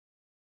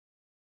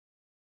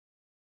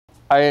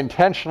I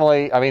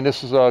intentionally, I mean,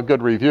 this is a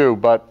good review,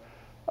 but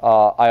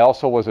I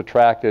also was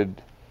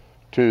attracted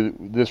to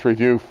this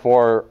review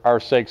for our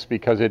sakes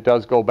because it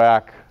does go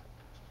back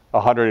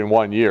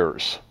 101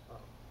 years.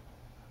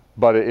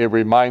 But it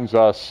reminds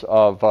us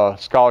of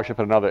scholarship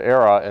in another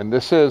era, and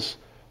this is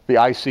the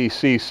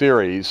ICC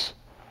series.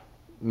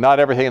 Not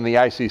everything in the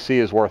ICC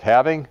is worth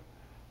having,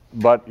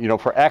 but you know,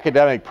 for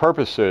academic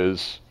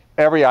purposes,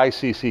 every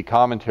ICC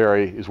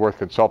commentary is worth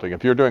consulting.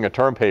 If you're doing a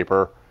term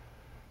paper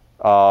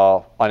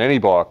on any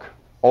book,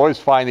 always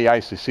find the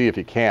ICC if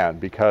you can,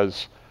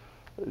 because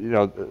you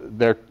know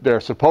they're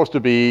supposed to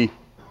be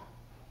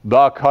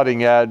the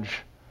cutting edge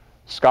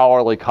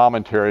scholarly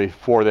commentary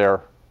for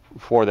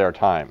their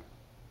time.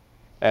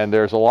 And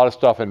there's a lot of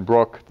stuff in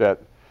Brooke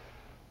that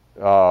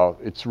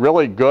it's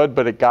really good,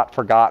 but it got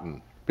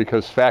forgotten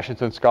because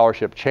fashions in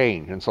scholarship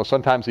change. And so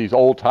sometimes these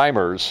old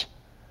timers,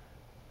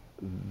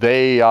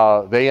 they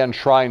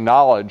enshrine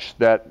knowledge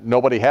that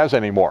nobody has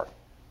anymore.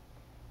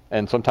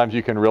 And sometimes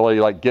you can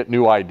really like get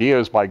new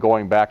ideas by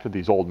going back to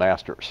these old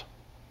masters.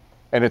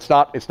 And it's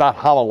not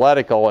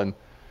homiletical and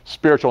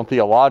spiritual and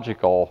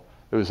theological.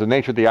 It was the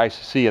nature of the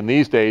ICC in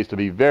these days to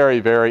be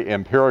very, very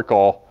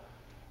empirical,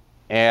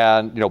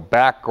 and you know,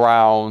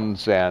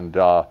 backgrounds and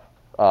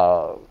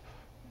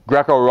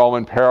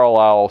Greco-Roman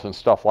parallels and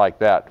stuff like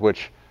that,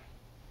 which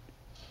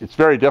it's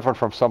very different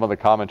from some of the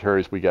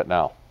commentaries we get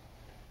now.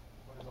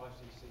 What does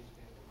ICC stand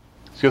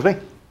for? Excuse me?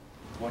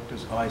 What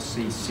does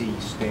ICC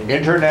stand for?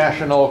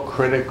 International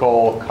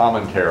Critical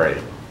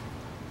Commentary.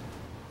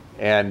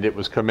 And it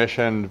was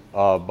commissioned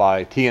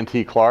by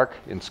T&T Clark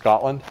in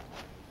Scotland.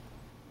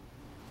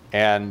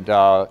 And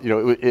you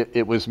know,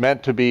 it was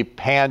meant to be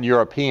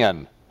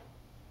pan-European.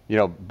 You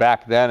know,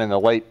 back then in the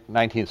late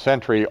 19th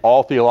century,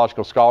 all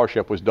theological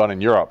scholarship was done in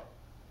Europe.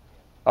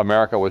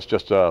 America was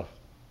just a,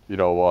 you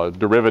know, a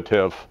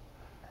derivative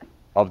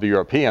of the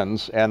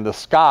Europeans. And the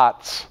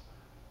Scots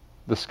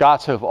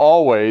have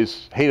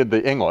always hated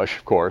the English,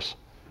 of course.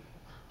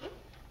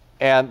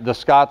 And the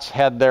Scots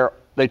had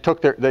they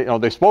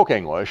spoke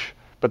English,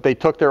 but they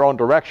took their own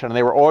direction, and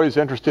they were always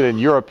interested in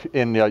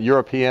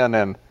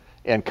European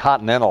and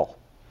continental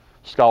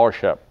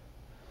scholarship.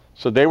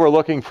 So they were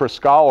looking for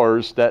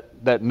scholars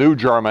that knew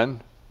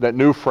German, that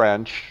knew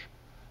French,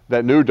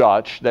 that knew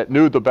Dutch, that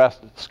knew the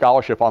best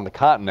scholarship on the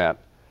continent,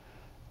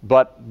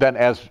 but then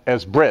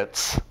as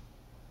Brits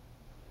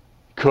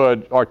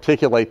could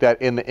articulate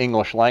that in the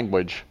English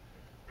language.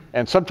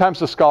 And sometimes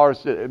the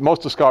scholars, most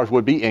of the scholars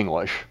would be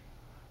English,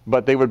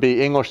 but they would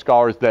be English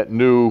scholars that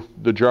knew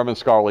the German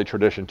scholarly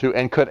tradition too,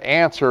 and could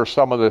answer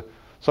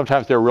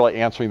sometimes they're really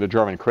answering the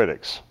German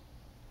critics.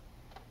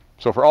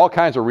 So for all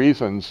kinds of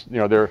reasons, you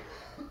know, they're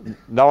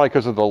not only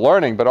because of the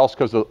learning, but also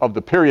because of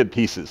the period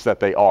pieces that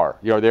they are.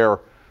 You know,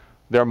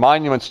 they're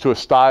monuments to a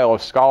style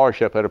of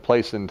scholarship at a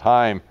place in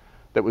time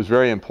that was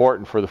very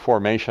important for the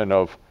formation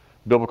of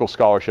biblical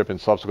scholarship in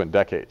subsequent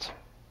decades.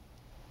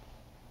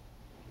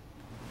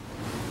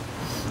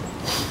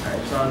 All right,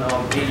 it's on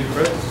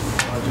Yarbrough,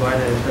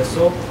 Joanna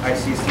Epistle,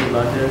 ICC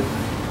London,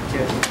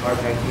 TNT Clark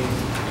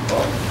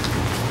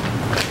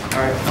 1912.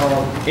 All right,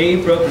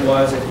 Yarbrough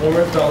was a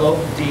former fellow,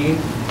 dean,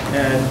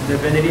 and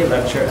divinity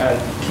lecturer at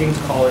King's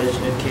College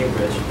in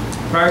Cambridge.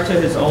 Prior to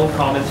his own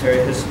commentary,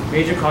 his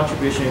major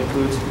contribution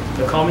includes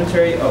the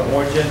commentary of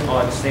Origen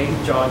on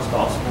St. John's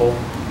Gospel,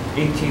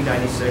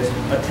 1896,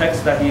 a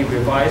text that he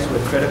revised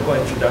with critical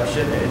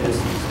introduction and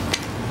indices.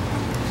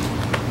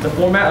 The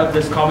format of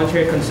this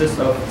commentary consists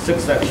of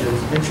 6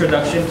 sections: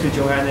 introduction to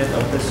Johannine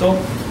Epistle,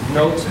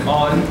 notes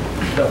on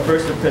the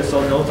first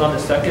epistle, notes on the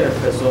second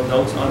epistle,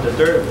 notes on the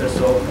third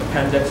epistle,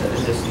 appendix, and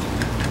indices.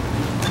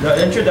 The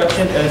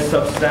introduction is a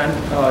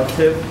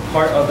substantive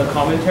part of the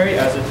commentary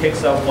as it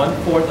takes up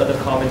 1/4 of the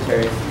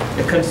commentary.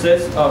 It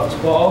consists of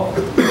 12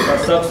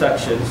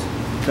 subsections: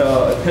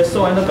 the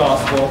epistle and the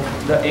gospel,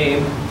 the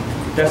aim,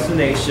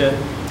 destination,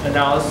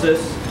 analysis,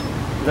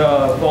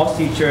 the false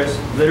teachers,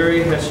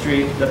 literary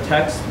history, the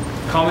text,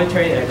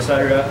 commentary,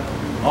 etc.,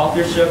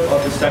 authorship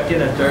of the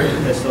second and third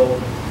epistle,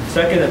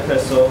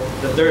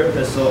 the third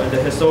epistle, and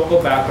the historical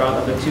background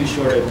of the 2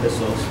 shorter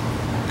epistles.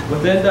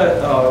 Within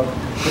the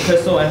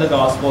epistle and the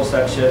gospel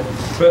section,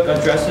 Brooke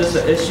addresses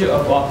the issue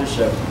of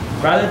authorship.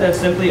 Rather than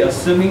simply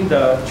assuming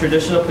the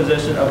traditional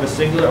position of a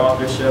singular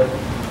authorship,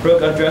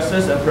 Brooke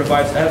addresses and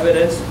provides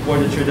evidence for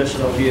the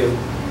traditional view.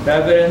 The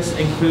evidence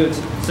includes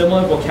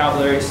similar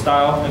vocabulary,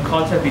 style, and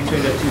content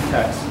between the 2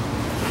 texts.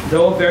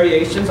 Though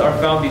variations are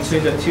found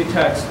between the 2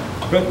 texts,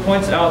 Brooke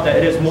points out that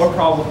it is more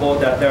probable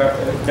that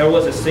there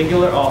was a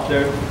singular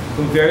author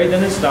who varied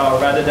in his style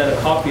rather than a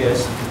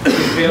copyist who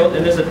failed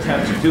in his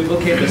attempt to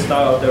duplicate the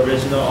style of the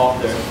original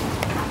author.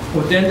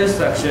 Within this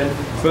section,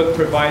 Brooke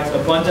provides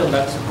abundant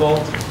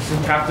lexical,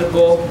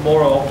 syntactical,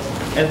 moral,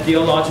 and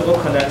theological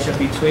connection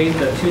between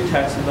the 2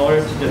 texts in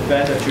order to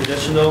defend the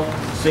traditional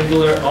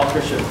singular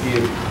authorship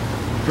view.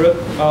 Brooke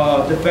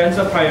defends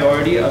the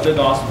priority of the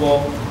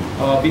gospel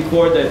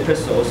before the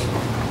epistles.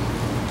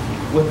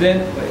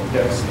 Within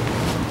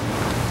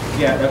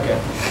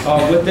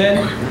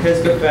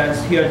his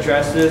defense, he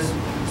addresses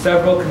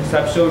several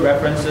conceptual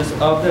references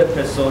of the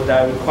epistle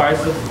that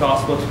requires the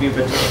gospel to be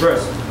written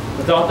first.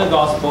 Without the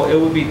gospel, it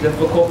would be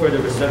difficult for the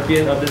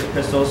recipient of the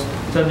epistles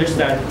to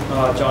understand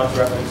John's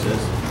references.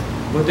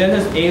 Within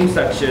his aim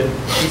section,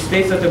 he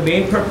states that the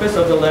main purpose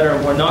of the letter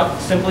were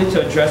not simply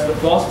to address the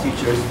false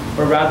teachers,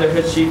 but rather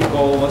his chief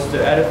goal was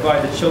to edify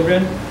the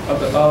children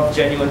of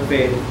genuine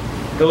faith.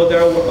 Though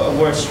there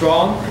were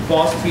strong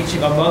false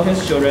teaching among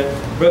his children,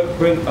 Brooke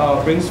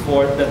brings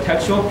forth the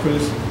textual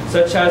proofs,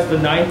 such as the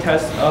 9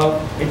 tests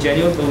of a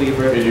genuine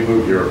believer. Can you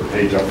move your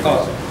page up,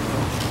 please?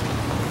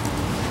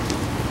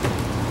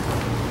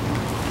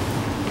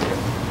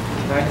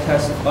 9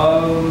 tests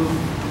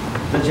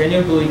of the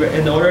genuine believer,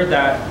 in order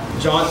that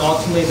John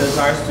ultimately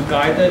desires to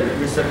guide the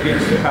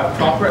recipients to have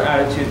proper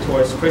attitude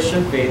towards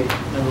Christian faith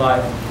and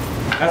life.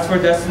 As for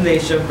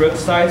destination, Brooke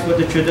sides with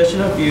the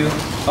traditional view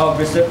of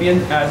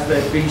recipient as the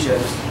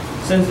Ephesians.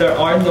 Since there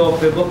are no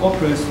biblical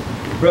proofs,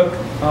 Brooke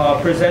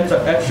presents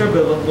extra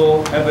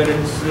biblical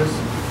evidences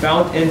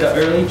found in the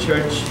early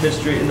church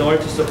history in order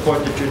to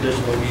support the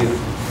traditional view.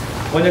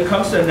 When it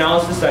comes to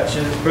analysis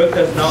sections, Brooke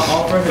does not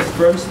offer his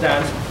firm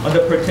stance on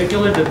the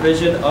particular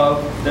division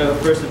of the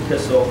first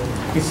epistle.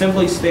 He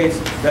simply states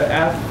the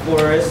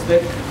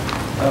aphoristic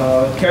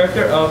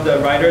character of the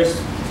writer's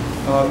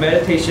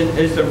meditation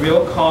is the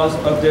real cause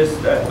of this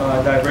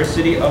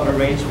diversity of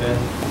arrangement,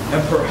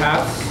 and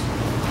perhaps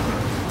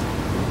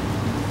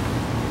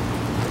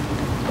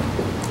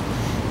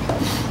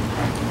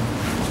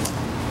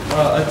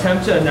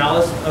attempt to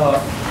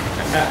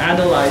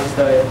analyze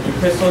the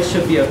epistle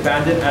should be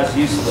abandoned as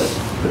useless.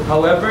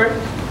 However,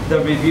 the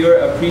reviewer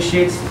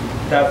appreciates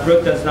that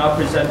Brooke does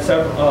present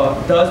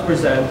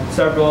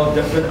several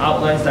different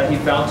outlines that he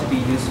found to be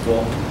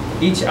useful.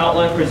 Each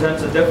outline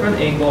presents a different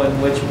angle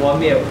in which one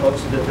may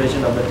approach the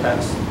division of the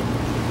text.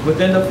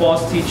 Within the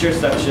false teacher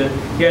section,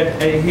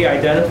 he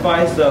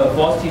identifies the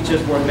false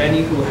teachers were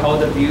many who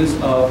held the views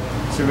of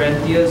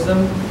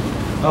Cyrentheism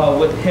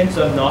with hints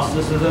of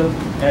Gnosticism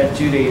and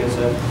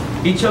Judaism.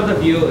 Each of the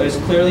view is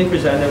clearly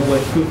presented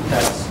with proof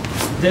texts.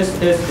 This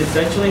is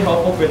essentially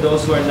helpful for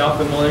those who are not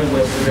familiar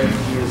with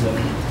Cyrentheism.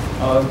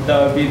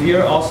 The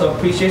reviewer also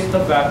appreciates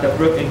the fact that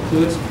Brooke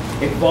includes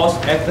a false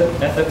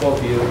ethical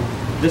view.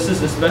 This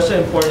is especially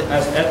important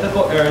as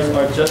ethical errors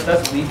are just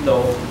as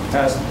lethal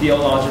as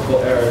theological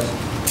errors.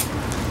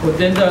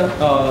 Within the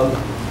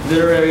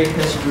literary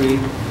history,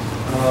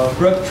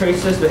 Brooke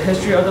traces the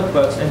history of the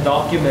books and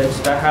documents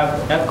that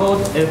have echoed,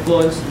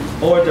 influenced,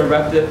 or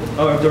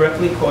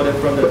directly quoted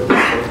from the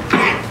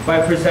epistle.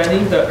 By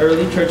presenting the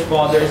early church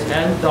fathers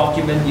and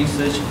document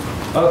usage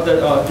of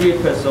the 3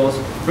 epistles,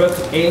 Brooke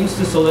aims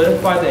to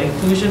solidify the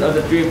inclusion of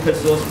the 3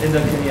 epistles in the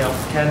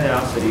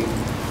canonicity.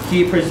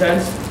 He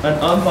presents an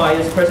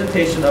unbiased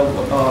presentation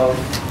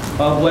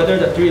of whether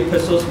the 3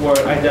 epistles were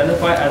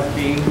identified as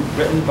being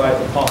written by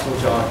the Apostle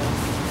John.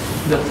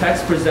 The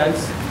text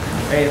presents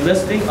a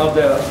listing of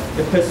the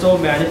epistle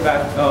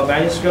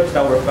manuscripts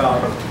that were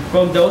found.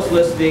 From those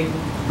listings,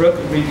 Brooke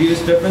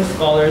reviews different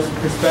scholars'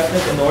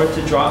 perspectives in order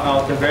to draw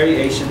out the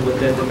variation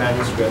within the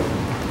manuscript.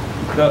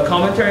 The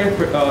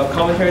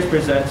commentaries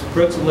presents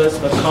Brooke's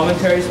list of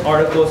commentaries,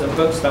 articles, and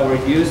books that were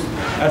used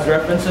as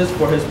references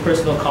for his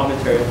personal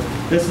commentary.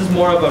 This is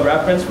more of a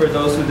reference for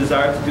those who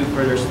desire to do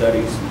further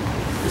studies.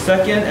 The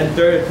second and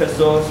third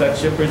epistle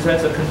section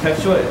presents a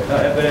contextual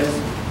evidence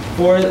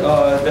for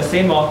the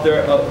same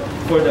author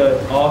for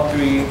all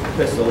 3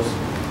 epistles.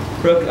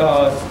 Brooke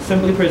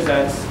simply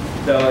presents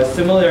the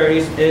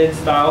similarities in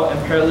style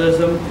and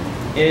parallelism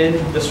in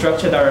the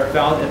structure that are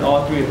found in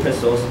all 3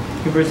 epistles.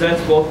 He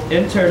presents both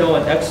internal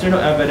and external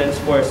evidence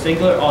for a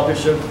singular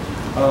authorship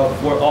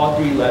for all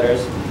 3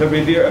 letters. The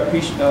reviewer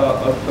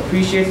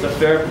appreciates the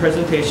fair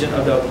presentation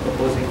of the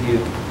opposing view.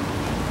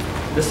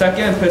 The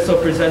second epistle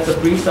presents a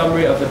brief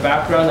summary of the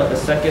background of the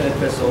second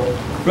epistle.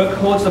 Brooke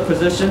holds the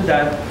position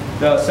that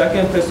the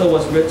second epistle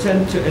was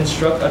written to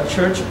instruct a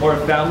church or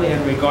a family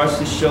in regards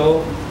to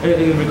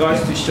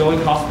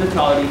showing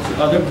hospitality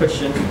to other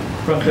Christians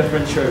from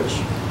different church.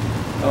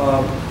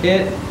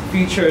 It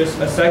features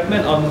a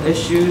segment on the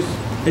issue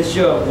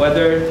of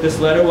whether this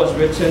letter was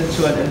written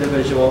to an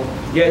individual,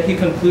 yet he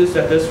concludes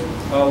that this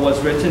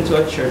was written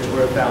to a church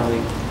or a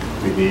family.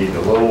 We need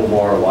a little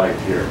more light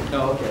here.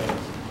 Oh, okay.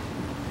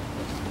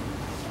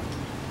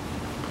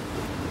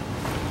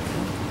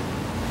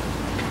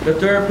 The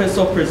third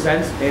epistle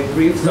presents a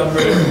brief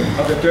summary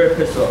of the third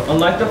epistle.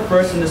 Unlike the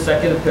first and the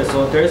second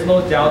epistle, there is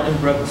no doubt in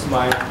Brooke's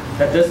mind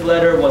that this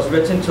letter was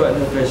written to an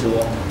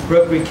individual.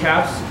 Brooke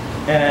recaps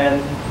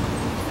and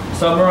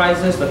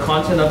summarizes the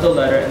content of the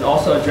letter and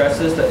also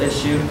addresses the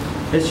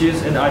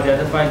issues in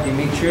identifying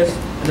Demetrius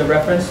and the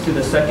reference to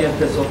the second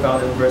epistle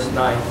found in verse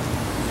 9.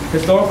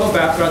 Historical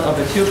background of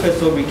the 2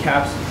 epistles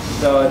recaps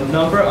the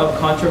number of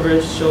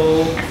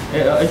controversial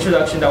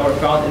introductions that were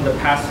found in the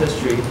past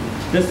history.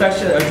 This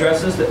section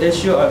addresses the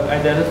issue of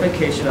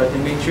identification of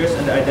Demetrius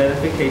and the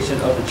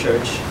identification of the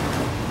church.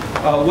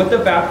 With the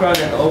background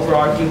and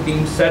overarching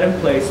themes set in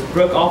place,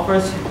 Brooke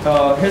offers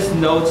his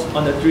notes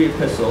on the 3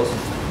 epistles.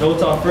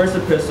 notes on first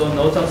epistle,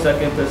 notes on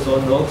second epistle,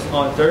 notes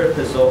on third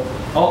epistle,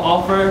 all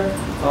offer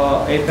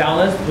a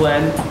balanced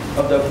blend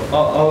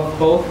of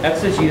both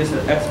exegesis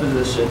and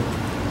exposition.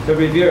 The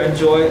reviewer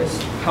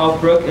enjoys how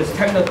Brooke is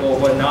technical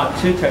but not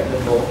too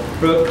technical.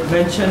 Brooke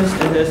mentions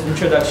in his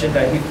introduction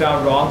that he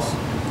found Roth's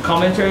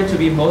commentary to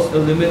be most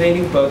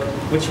illuminating book,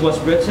 which was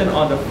written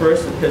on the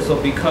first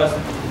epistle because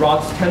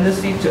Roth's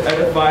tendency to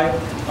edify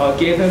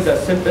gave him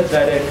the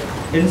sympathetic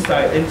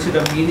insight into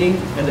the meaning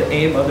and the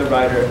aim of the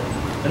writer.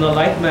 In a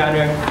like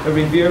manner, the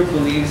reviewer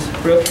believes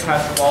Brooke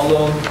has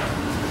followed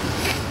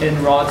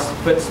in Roth's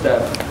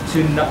footsteps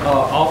to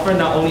offer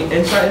not only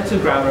insight into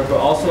grammar, but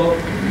also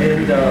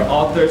in the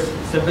author's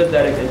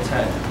sympathetic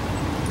intent.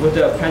 With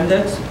the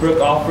appendix, Brooke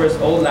offers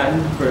old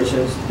Latin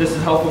versions. This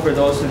is helpful for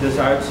those who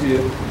desire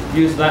to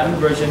use Latin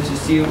version to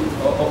see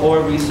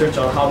or research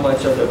on how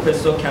much of the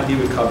epistle can be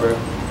recovered.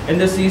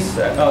 Indices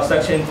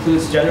section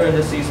includes general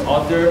indices,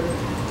 author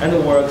and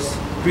the works,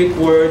 Greek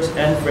words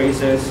and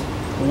phrases,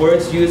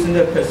 words used in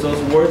the epistles,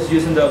 words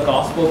used in the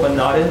gospel but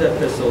not in the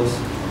epistles.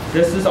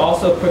 This is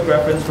also a quick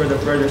reference for the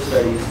further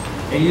studies.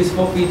 A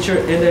useful feature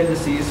in the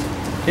indices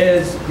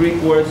is Greek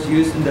words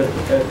used in the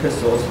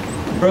epistles.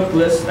 Brooke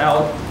lists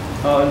out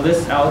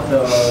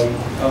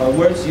the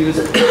words used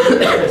in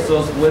the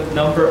epistles with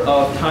number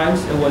of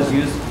times it was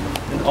used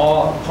in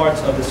all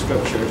parts of the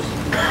scriptures.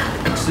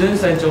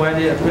 Students and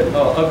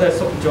of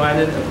the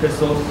Johannine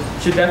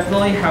epistles should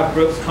definitely have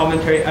Brooke's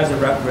commentary as a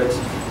reference.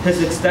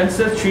 His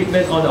extensive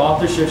treatment on the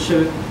authorship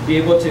should be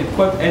able to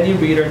equip any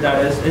reader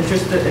that is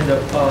interested in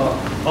the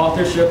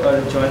authorship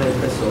of the Johannine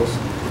epistles.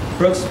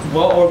 Brooke's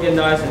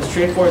well-organized and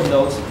straightforward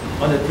notes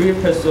on the three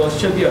epistles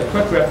should be a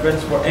quick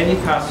reference for any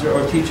pastor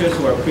or teachers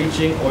who are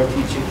preaching or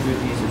teaching through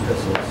these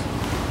epistles.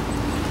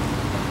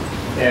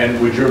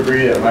 And would you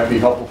agree that it might be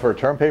helpful for a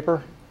term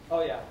paper?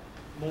 Oh yeah,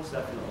 most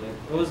definitely.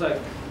 It was like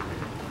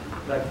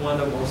one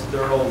of the most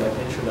thorough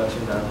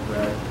introductions I've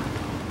read.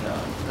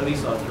 Yeah, at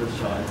least on First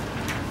John.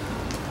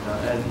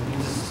 And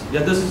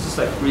this is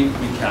just brief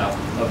recap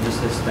of just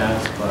his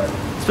stance, but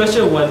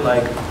especially when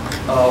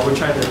we're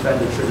trying to defend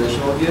the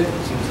traditional view,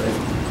 it seems like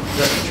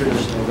that's the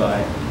traditional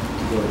guy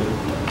to go to.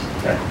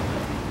 Okay.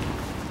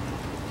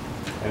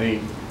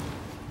 Any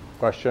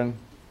question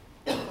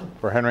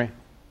for Henry?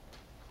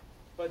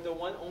 But the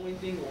one only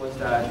thing was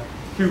that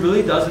he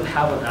really doesn't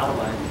have an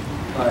outline.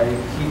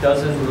 He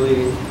doesn't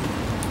really.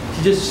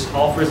 He just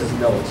offers his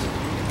notes.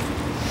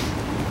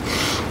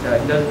 Yeah,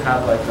 he doesn't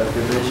have a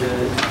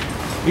division.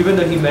 Even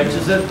though he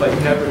mentions it, but he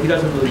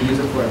doesn't really use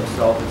it for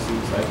himself, it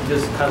seems like. He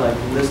just kind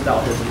of lists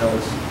out his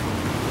notes.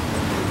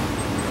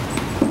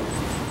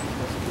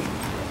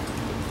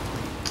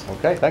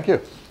 Okay, thank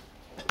you.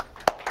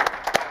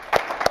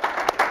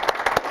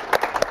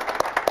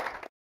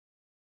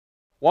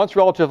 Once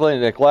relatively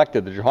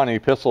neglected, the Johannine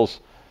epistles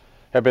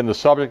have been the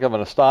subject of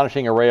an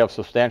astonishing array of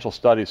substantial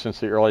studies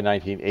since the early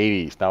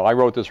 1980s. Now, I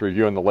wrote this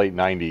review in the late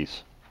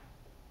 90s,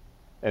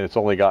 and it's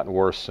only gotten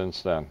worse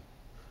since then.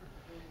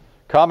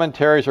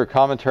 Commentaries or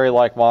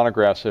commentary-like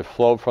monographs have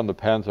flowed from the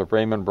pens of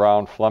Raymond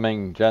Brown,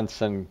 Fleming,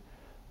 Jensen,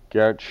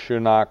 Gert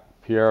Schoenack,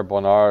 Pierre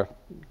Bonnard,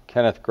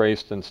 Kenneth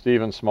Grayston,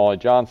 Stephen Smalley,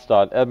 John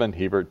Stott, Edmund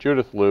Hebert,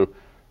 Judith Liu,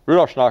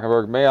 Rudolf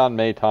Schnackenberg, Mayon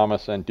May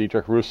Thomas, and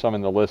Dietrich Russum,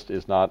 and the list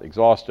is not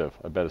exhaustive.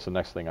 I bet it's the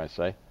next thing I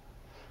say.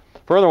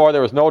 Furthermore,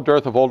 there was no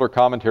dearth of older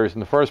commentaries in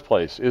the first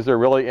place. Is there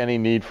really any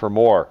need for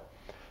more?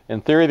 In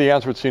theory, the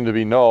answer would seem to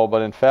be no,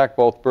 but in fact,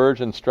 both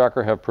Burge and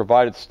Strecker have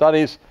provided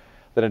studies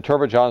that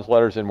interpret John's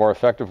letters in more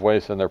effective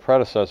ways than their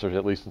predecessors,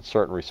 at least in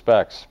certain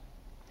respects.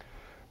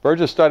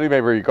 Burge's study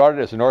may be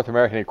regarded as the North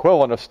American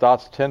equivalent of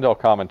Stott's Tyndale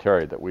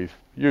commentary that we've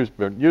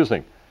been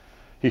using.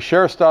 He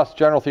shares Stott's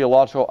general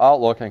theological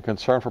outlook and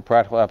concern for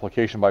practical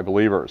application by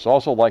believers.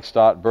 Also, like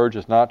Stott, Burge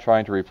is not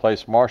trying to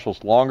replace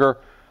Marshall's longer,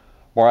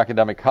 more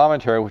academic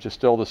commentary, which is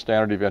still the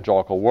standard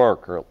evangelical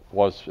work, or it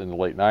was in the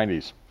late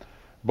 90s.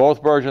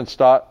 Both Burge and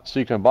Stott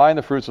seek to combine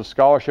the fruits of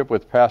scholarship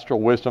with pastoral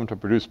wisdom to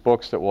produce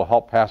books that will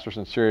help pastors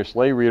and serious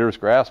lay readers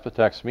grasp the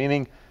text's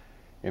meaning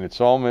in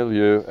its own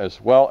milieu as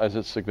well as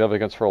its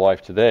significance for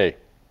life today.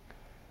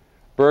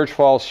 Burge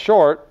falls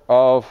short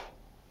of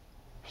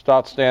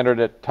Stott's standard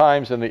at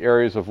times in the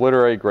areas of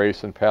literary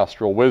grace and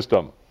pastoral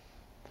wisdom.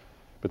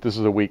 But this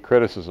is a weak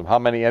criticism. How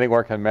many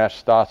anywhere can match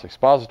Stott's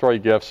expository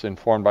gifts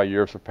informed by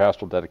years of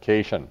pastoral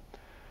dedication?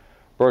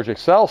 Burge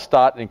excels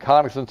Stott in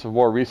cognizance of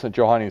more recent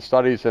Johannine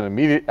studies and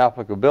immediate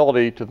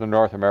applicability to the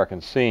North American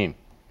scene.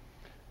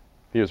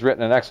 He has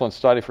written an excellent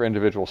study for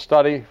individual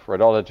study, for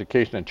adult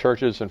education in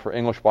churches, and for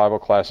English Bible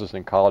classes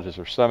in colleges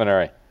or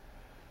seminary.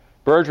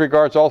 Burge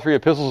regards all three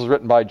epistles as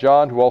written by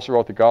John, who also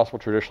wrote the gospel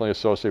traditionally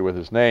associated with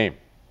his name.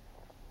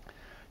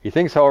 He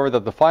thinks, however,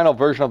 that the final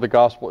version of the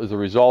gospel is the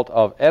result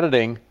of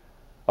editing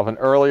of an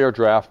earlier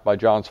draft by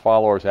John's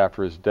followers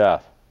after his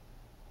death.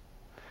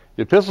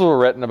 The epistles were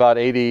written about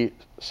AD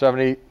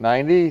 70,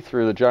 90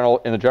 in the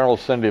general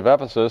vicinity of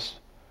Ephesus.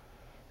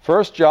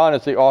 1 John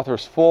is the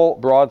author's full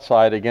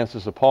broadside against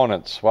his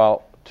opponents,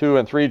 while 2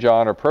 and 3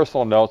 John are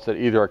personal notes that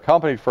either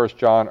accompanied 1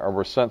 John or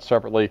were sent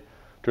separately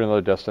to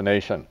another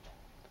destination.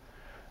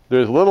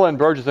 There's little in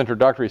Burge's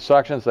introductory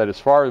sections that is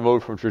far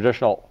removed from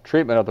traditional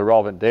treatment of the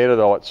relevant data,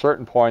 though at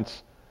certain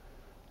points,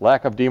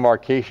 lack of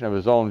demarcation of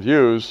his own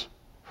views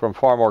from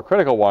far more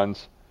critical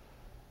ones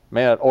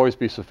may not always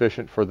be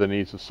sufficient for the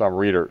needs of some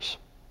readers,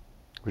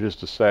 which is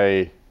to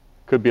say,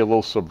 could be a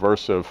little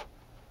subversive,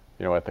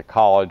 at the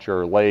college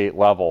or lay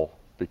level,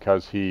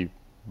 because he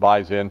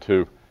buys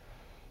into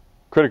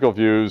critical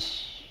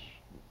views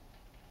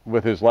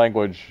with his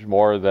language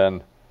more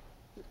than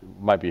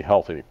might be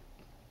healthy.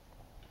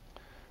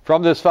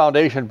 From this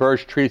foundation,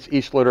 Burge treats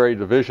each literary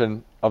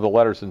division of the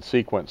letters in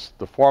sequence.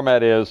 The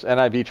format is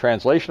NIV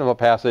translation of a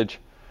passage,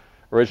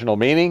 original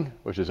meaning,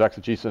 which is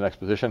exegesis and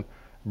exposition,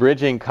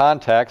 bridging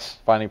context,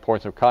 finding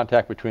points of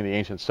contact between the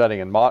ancient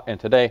setting and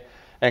today,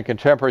 and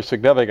contemporary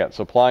significance,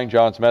 applying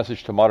John's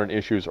message to modern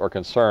issues or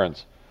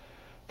concerns.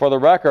 For the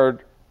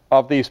record,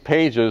 of these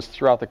pages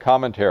throughout the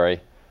commentary,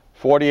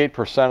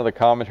 48% of the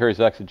commentary's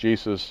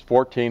exegesis,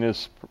 14%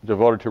 is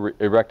devoted to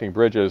erecting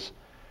bridges,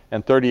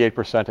 and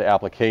 38% to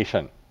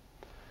application.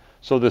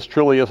 So this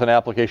truly is an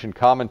application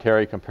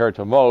commentary compared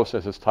to most,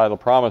 as its title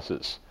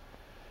promises.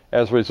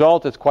 As a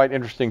result, it's quite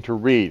interesting to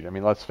read. I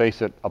mean, let's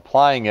face it,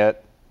 applying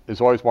it is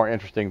always more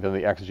interesting than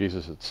the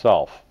exegesis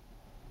itself,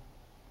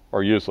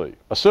 or usually.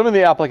 Assuming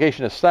the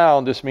application is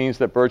sound, this means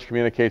that Burge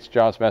communicates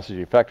John's message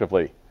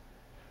effectively,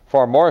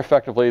 far more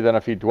effectively than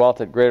if he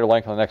dwelt at greater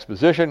length on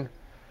exposition,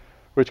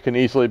 which can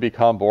easily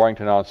become boring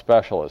to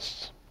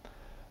non-specialists.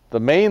 The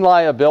main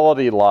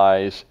liability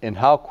lies in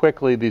how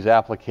quickly these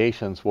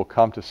applications will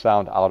come to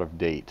sound out of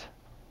date.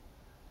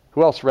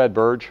 Who else read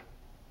Burge?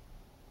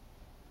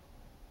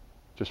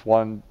 Just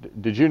one.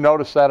 Did you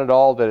notice that at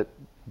all, that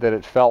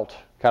it felt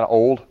kind of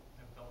old? It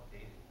felt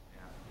dated,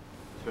 yeah.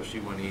 Especially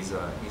when he's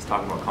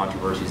talking about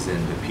controversies in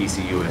the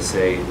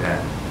PCUSA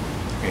that,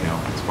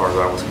 as far as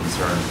I was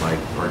concerned,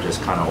 are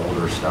just kind of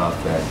older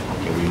stuff that,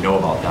 okay, we know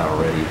about that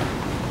already.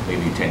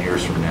 Maybe 10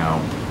 years from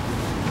now,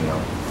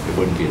 it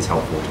wouldn't be as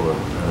helpful to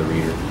another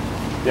reader.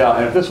 Yeah,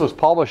 and if this was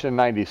published in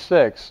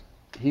 96,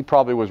 he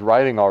probably was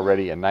writing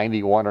already in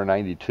 91 or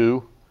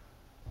 92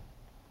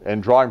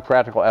 and drawing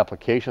practical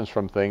applications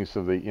from things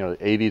of the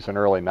 80s and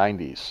early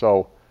 90s.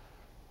 So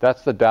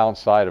that's the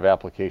downside of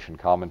application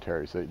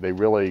commentaries. They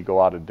really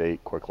go out of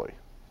date quickly.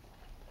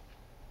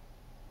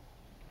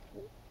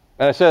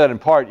 And I say that in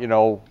part,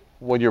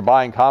 when you're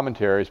buying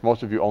commentaries,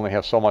 most of you only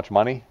have so much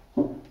money,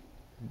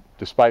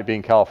 despite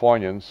being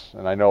Californians,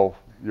 and I know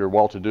you're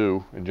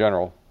well-to-do in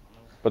general,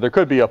 but there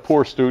could be a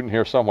poor student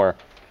here somewhere.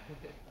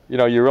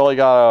 You really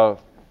gotta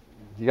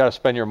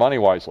spend your money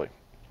wisely.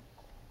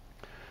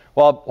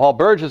 While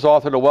Burge has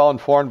authored a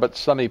well-informed but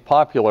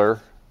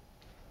semi-popular,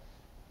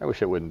 I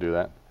wish it wouldn't do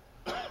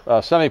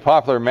that,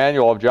 semi-popular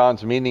manual of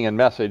John's meaning and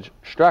message,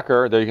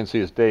 Strecker, there you can see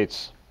his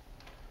dates,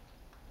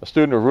 a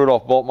student of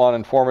Rudolf Bultmann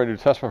and former New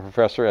Testament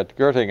professor at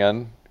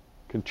Göttingen,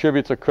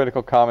 contributes a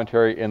critical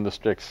commentary in the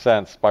strict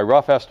sense. By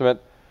rough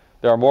estimate,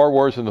 there are more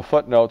words in the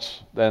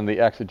footnotes than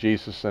the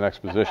exegesis and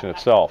exposition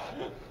itself.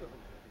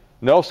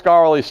 No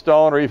scholarly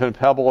stone or even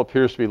pebble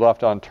appears to be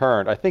left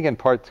unturned. I think in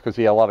part because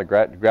he had a lot of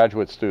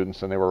graduate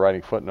students and they were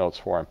writing footnotes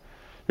for him.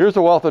 Here's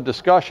a wealth of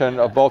discussion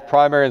of both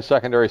primary and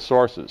secondary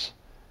sources.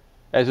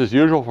 As is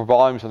usual for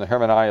volumes in the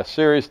Hermanias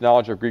series,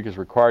 knowledge of Greek is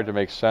required to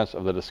make sense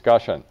of the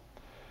discussion.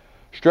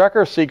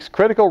 Strecker seeks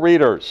critical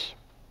readers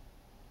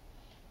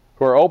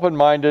who are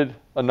open-minded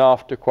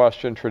enough to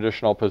question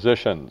traditional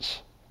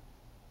positions.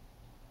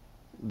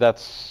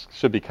 That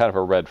should be kind of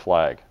a red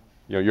flag.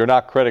 You're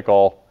not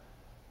critical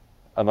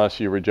unless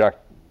you reject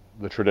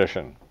the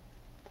tradition.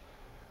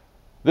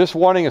 This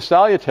warning is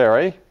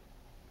salutary.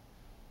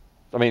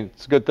 I mean,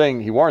 it's a good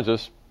thing he warns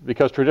us,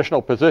 because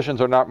traditional positions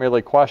are not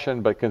merely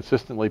questioned, but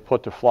consistently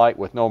put to flight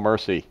with no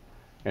mercy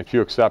and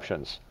few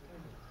exceptions.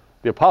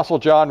 The Apostle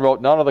John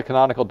wrote none of the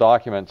canonical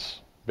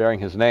documents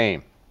bearing his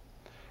name.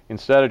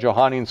 Instead, a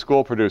Johannine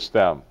school produced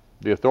them.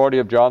 The authority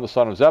of John, the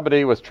son of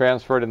Zebedee, was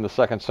transferred in the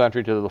 2nd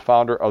century to the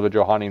founder of the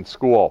Johannine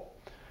school.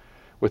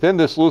 Within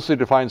this loosely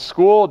defined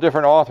school,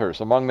 different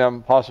authors, among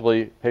them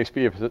possibly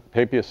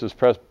Papias'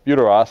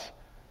 Presbyteros,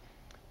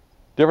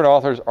 different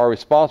authors are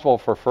responsible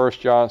for 1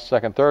 John,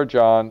 2nd, 3rd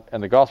John,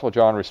 and the Gospel of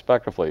John,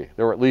 respectively.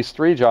 There were at least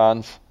 3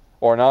 Johns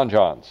or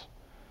non-Johns.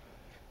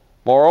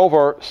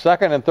 Moreover,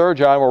 2nd and 3rd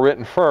John were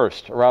written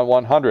first, around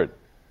 100,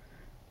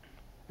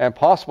 and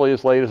possibly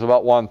as late as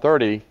about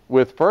 130,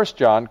 with 1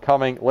 John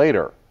coming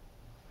later,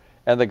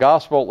 and the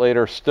Gospel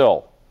later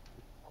still.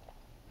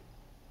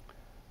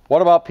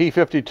 What about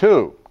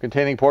P52,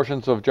 containing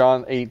portions of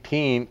John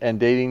 18 and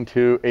dating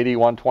to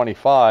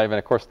 8125, and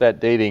of course that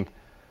dating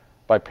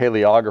by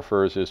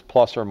paleographers is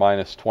plus or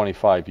minus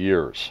 25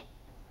 years.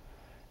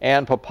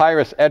 And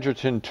Papyrus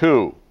Egerton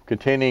 2,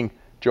 containing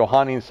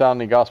Johannine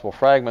sounding gospel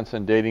fragments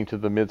and dating to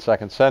the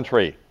mid-2nd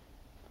century.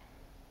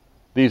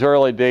 These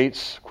early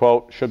dates,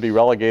 quote, should be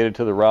relegated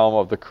to the realm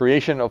of the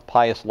creation of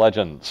pious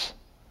legends,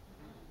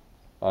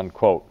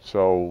 unquote.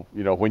 So,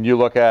 when you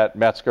look at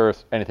Metzger,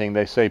 anything,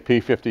 they say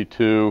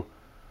P52,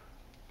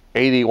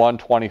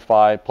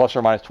 8125, plus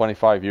or minus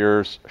 25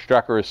 years.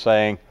 Strecker is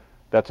saying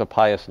that's a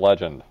pious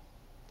legend.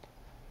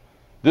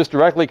 This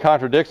directly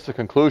contradicts the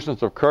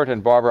conclusions of Kurt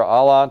and Barbara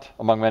Allant,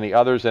 among many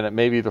others, and it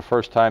may be the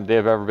first time they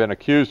have ever been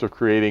accused of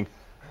creating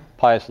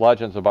pious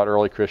legends about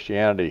early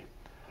Christianity.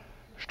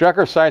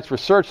 Strecker cites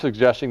research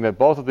suggesting that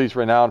both of these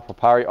renowned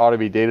papyri ought to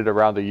be dated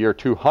around the year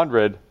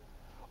 200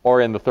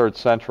 or in the 3rd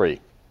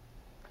century.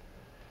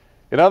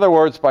 In other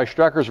words, by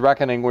Strecker's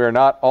reckoning, we are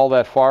not all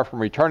that far from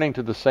returning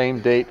to the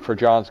same date for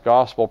John's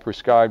Gospel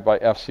prescribed by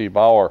F.C.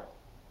 Bauer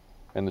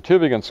in the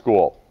Tübingen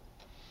School.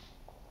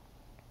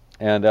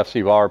 And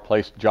F.C. Bauer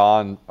placed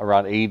John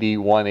around AD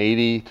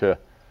 180 to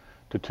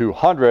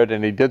 200,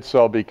 and he did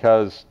so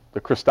because the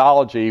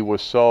Christology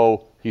was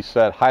so, he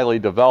said, highly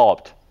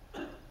developed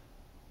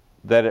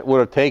that it would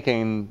have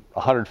taken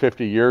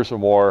 150 years or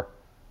more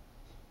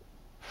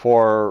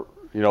for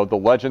the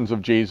legends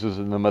of Jesus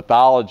and the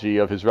mythology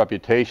of his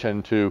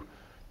reputation to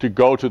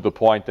go to the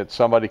point that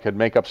somebody could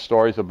make up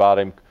stories about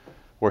him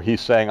where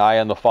he's saying, I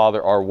and the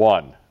Father are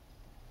one.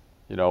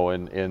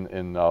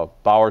 In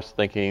Bauer's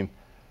thinking,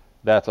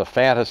 that's a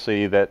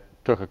fantasy that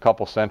took a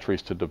couple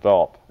centuries to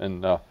develop.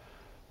 And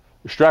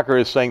Strecker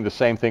is saying the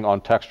same thing on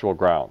textual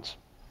grounds.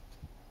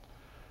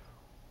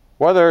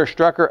 Whether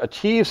Strecker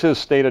achieves his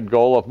stated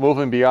goal of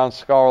moving beyond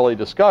scholarly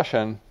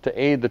discussion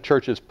to aid the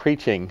church's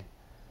preaching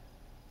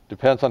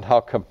depends on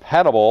how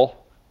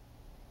compatible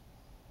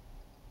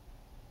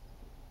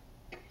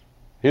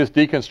his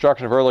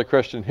deconstruction of early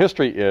Christian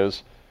history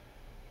is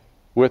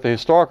with the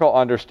historical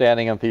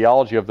understanding and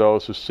theology of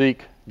those who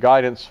seek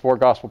guidance for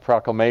gospel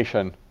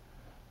proclamation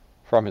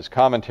from his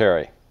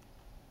commentary.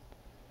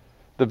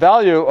 The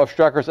value of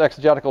Strecker's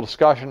exegetical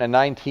discussion and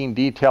 19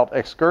 detailed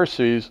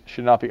excursus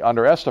should not be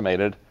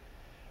underestimated,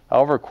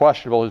 however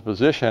questionable his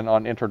position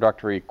on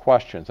introductory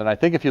questions. And I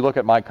think if you look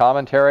at my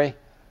commentary,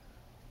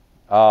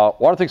 one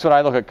of the things when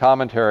I look at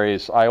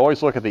commentaries, I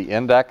always look at the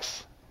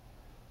index.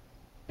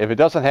 If it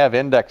doesn't have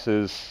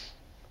indexes,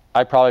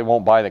 I probably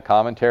won't buy the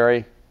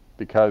commentary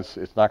because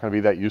it's not going to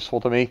be that useful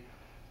to me.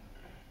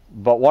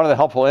 But one of the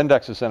helpful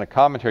indexes in a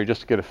commentary,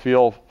 just to get a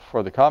feel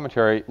for the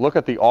commentary, look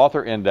at the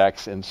author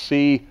index and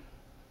see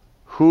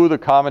who the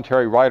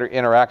commentary writer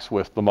interacts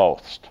with the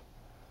most.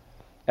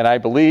 And I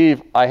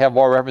believe I have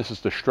more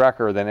references to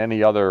Strecker than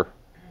any other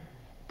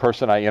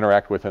person I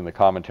interact with in the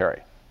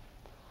commentary.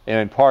 And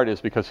in part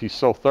is because he's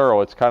so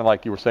thorough. It's kind of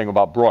like you were saying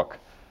about Brooke.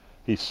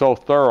 He's so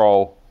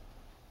thorough.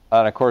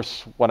 And of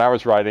course, when I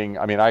was writing,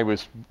 I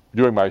was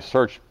doing my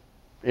search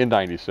in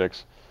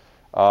 96.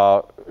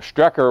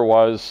 Strecker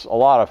was a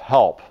lot of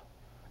help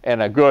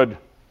and a good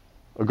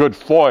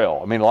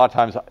foil. A lot of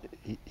times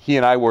he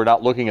and I were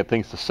not looking at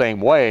things the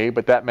same way,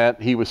 but that meant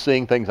he was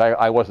seeing things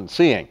I wasn't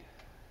seeing.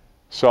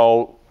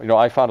 So,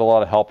 I found a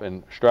lot of help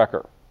in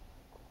Strecker.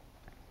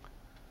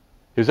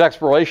 His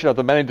exploration of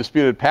the many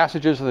disputed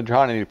passages in the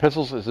Johannine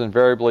epistles is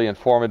invariably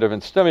informative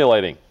and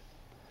stimulating.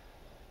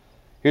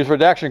 His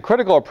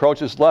redaction-critical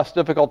approach is less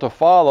difficult to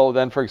follow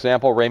than, for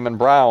example, Raymond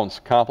Brown's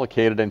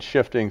complicated and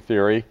shifting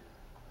theory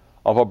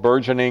of a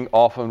burgeoning,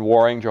 often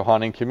warring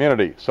Johannine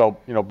community. So,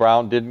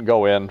 Brown didn't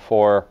go in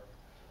for,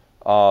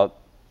 Strecker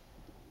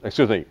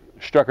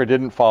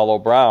didn't follow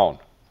Brown.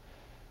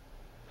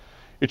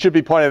 It should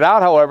be pointed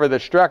out, however,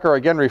 that Strecker,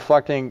 again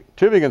reflecting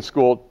Tübingen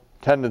School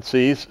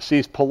tendencies,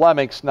 sees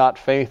polemics, not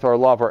faith or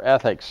love or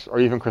ethics, or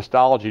even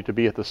Christology, to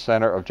be at the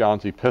center of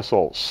John's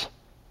epistles.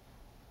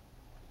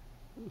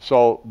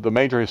 So the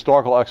major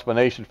historical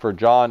explanation for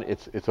John,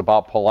 it's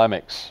about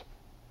polemics.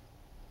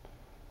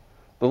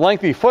 The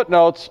lengthy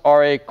footnotes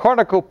are a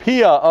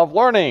cornucopia of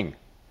learning.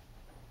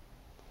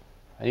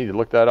 I need to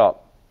look that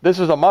up. This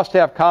is a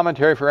must-have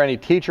commentary for any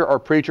teacher or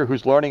preacher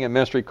whose learning and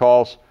ministry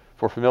calls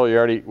for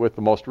familiarity with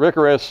the most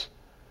rigorous,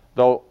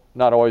 though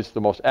not always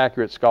the most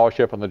accurate,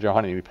 scholarship on the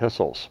Johannine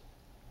epistles.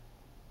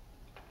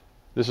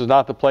 This is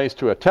not the place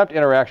to attempt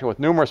interaction with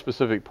numerous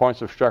specific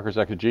points of Strecker's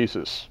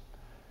exegesis.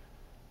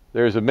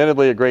 There is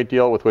admittedly a great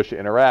deal with which to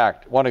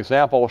interact. One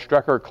example,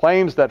 Strecker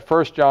claims that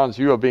 1 John's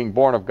view of being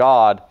born of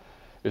God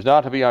is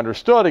not to be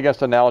understood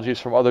against analogies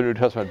from other New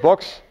Testament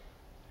books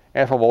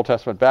and from Old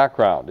Testament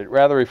background. It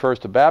rather refers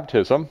to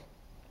baptism,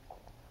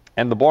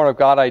 and the born of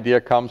God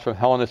idea comes from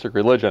Hellenistic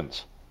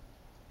religions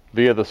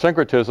via the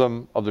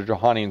syncretism of the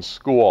Johannine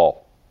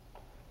school,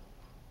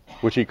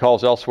 which he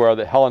calls elsewhere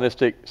the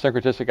Hellenistic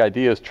syncretistic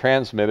ideas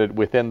transmitted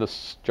within the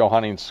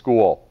Johannine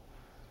school.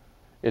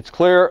 It's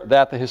clear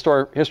that the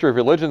history of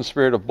religion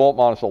spirit of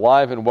Bultmann is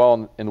alive and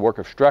well in the work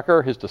of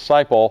Strecker, his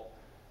disciple,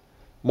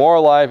 more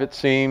alive, it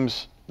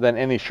seems, than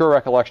any sure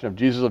recollection of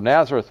Jesus of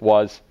Nazareth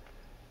was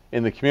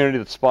in the community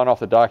that spun off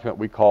the document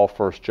we call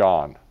 1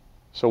 John.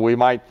 So we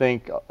might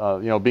think,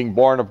 being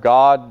born of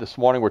God, this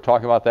morning we're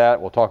talking about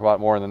that. We'll talk about it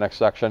more in the next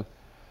section.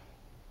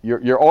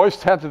 You're always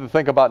tempted to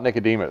think about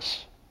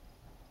Nicodemus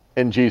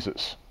and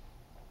Jesus.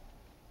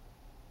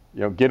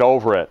 Get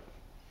over it.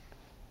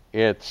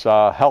 It's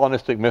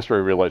Hellenistic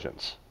mystery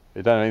religions.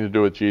 It doesn't have anything to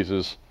do with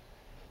Jesus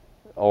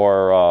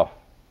or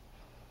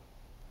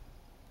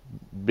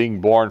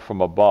being born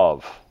from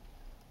above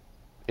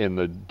in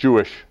the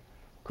Jewish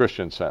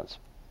Christian sense.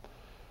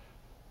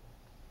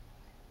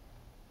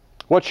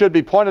 What should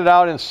be pointed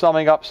out in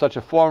summing up such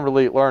a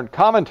formally learned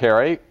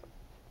commentary,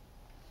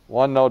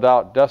 one no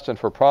doubt destined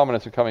for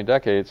prominence in coming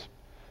decades,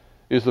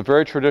 is the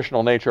very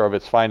traditional nature of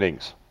its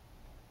findings.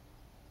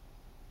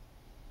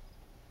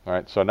 All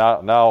right, so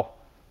now,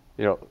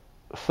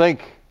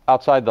 think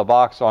outside the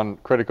box on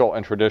critical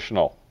and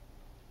traditional.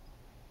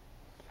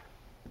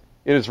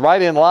 It is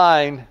right in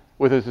line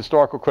with its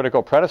historical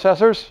critical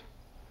predecessors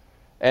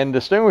and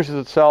distinguishes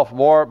itself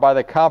more by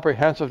the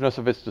comprehensiveness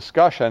of its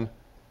discussion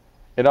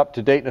and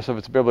up-to-dateness of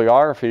its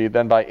bibliography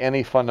than by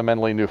any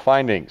fundamentally new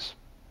findings.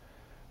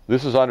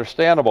 This is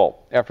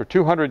understandable. After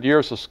 200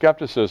 years of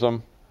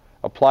skepticism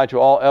applied to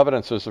all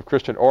evidences of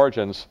Christian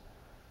origins,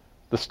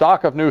 the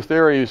stock of new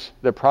theories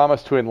that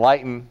promise to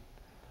enlighten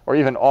or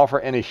even offer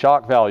any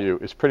shock value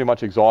is pretty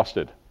much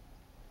exhausted.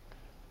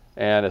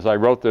 And as I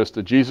wrote this,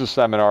 the Jesus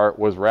Seminar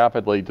was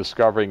rapidly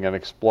discovering and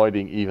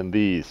exploiting even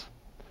these.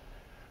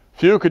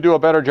 Few could do a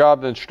better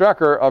job than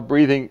Strecker of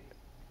breathing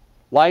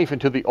life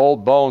into the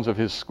old bones of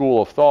his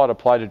school of thought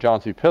applied to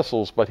John's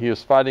epistles, but he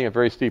is fighting a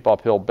very steep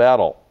uphill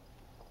battle.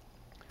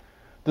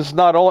 This is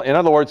not only, in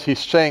other words, he's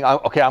saying,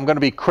 okay, I'm going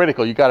to be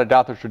critical, you've got to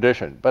doubt the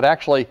tradition. But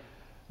actually,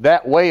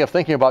 that way of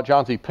thinking about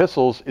John's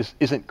epistles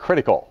isn't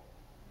critical.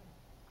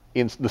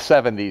 In the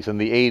 70s and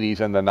the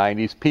 80s and the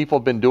 90s, people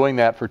have been doing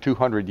that for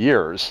 200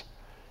 years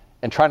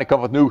and trying to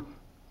come up with new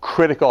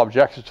critical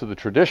objections to the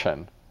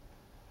tradition.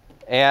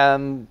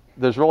 And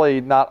there's really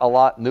not a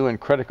lot new and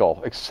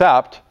critical,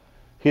 except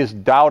his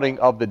doubting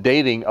of the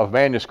dating of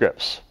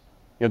manuscripts.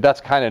 That's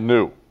kind of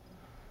new.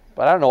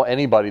 But I don't know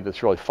anybody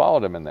that's really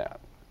followed him in that.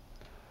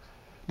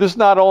 This is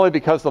not only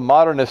because the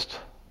modernist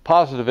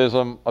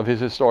positivism of his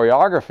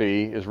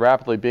historiography is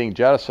rapidly being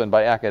jettisoned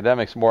by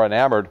academics more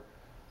enamored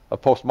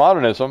of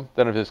postmodernism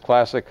than of his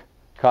classic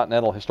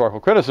continental historical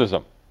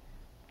criticism,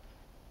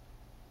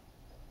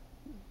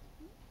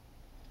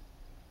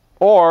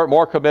 or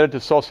more committed to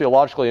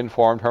sociologically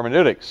informed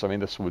hermeneutics. I mean,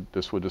 this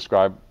would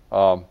describe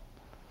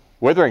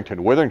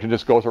Witherington. Witherington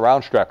just goes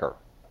around Strecker.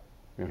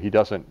 He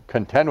doesn't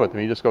contend with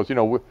him. He just goes,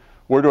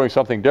 we're doing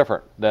something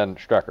different than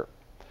Strecker.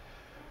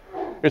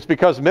 It's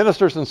because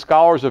ministers and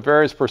scholars of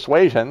various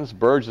persuasions,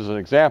 Burge as an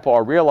example,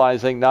 are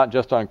realizing, not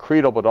just on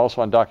creedal but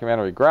also on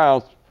documentary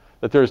grounds,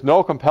 that there is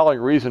no compelling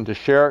reason to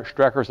share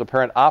Strecker's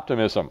apparent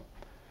optimism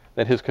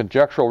that his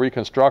conjectural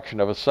reconstruction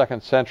of a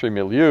 2nd century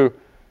milieu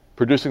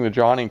producing the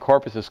Johannine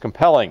corpus is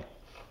compelling.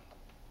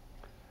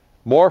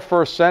 More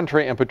 1st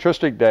century and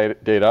patristic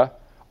data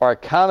are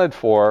accounted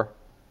for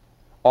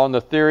on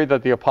the theory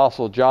that the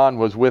Apostle John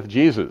was with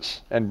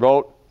Jesus and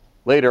wrote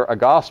later a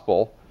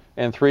gospel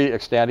and 3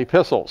 extant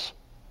epistles.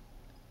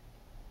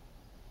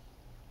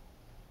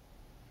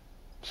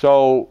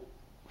 So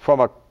from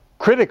a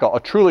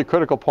truly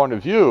critical point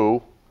of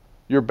view,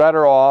 you're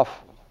better off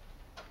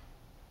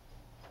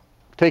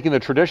taking the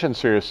tradition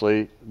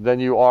seriously than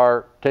you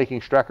are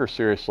taking Strecker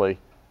seriously,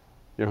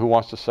 who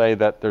wants to say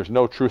that there's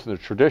no truth in the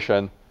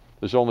tradition,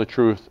 there's only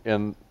truth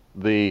in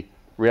the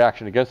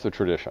reaction against the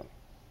tradition.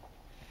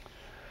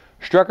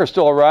 Strecker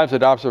still arrives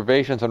at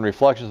observations and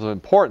reflections of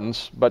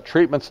importance, but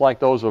treatments like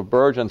those of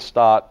Burge and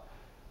Stott,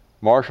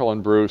 Marshall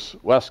and Bruce,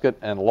 Westcott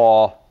and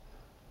Law,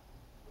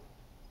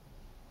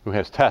 who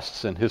has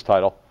tests in his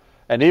title,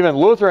 and even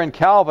Luther and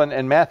Calvin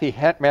and Matthew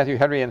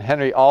Henry and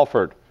Henry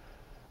Alford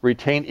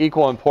retain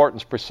equal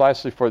importance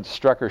precisely for the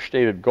Strecker's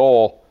stated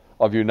goal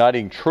of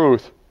uniting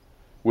truth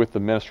with the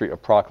ministry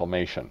of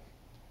proclamation.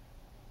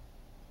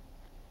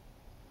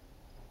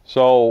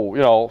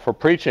 So, for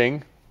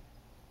preaching,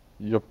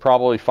 you'll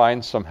probably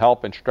find some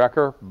help in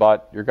Strecker,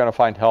 but you're going to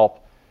find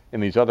help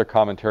in these other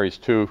commentaries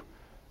too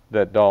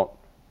that don't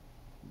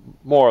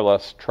more or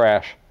less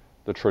trash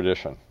the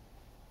tradition.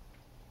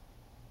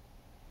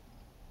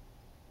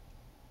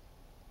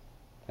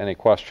 Any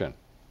question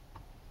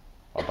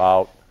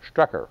about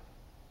Strecker?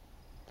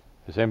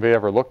 Has anybody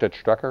ever looked at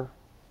Strecker?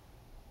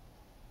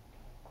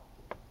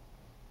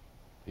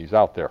 He's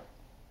out there.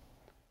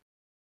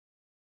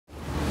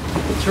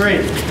 3,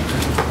 5,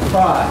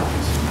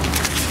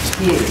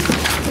 10,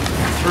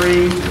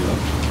 3,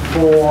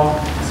 4,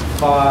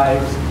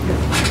 5,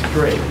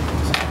 3.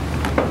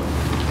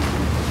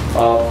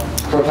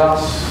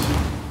 Protas?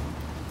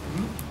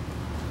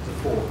 It's a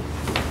 4.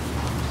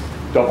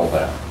 Double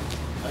that.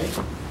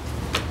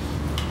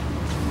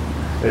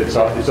 It's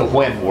a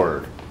when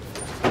word.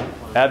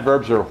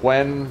 Adverbs are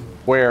when,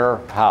 where,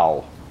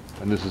 how.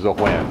 And this is a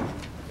when.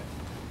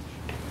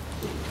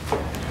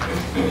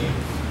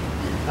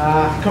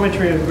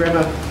 Commentary on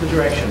grammar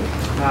interaction.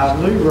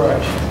 Lou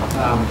wrote,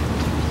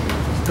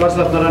 God's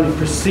love not only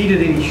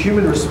preceded any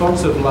human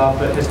responsive love,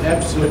 but has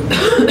absolute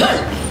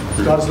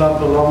precedence. God's love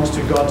belongs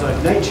to God's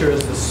own nature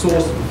as the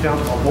source and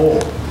fount of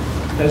all.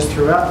 As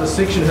throughout the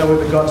section,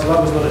 however, God's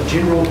love is not a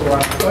general or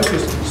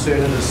unfocused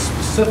concern, it is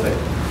specific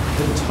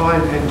in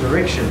time and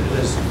direction. It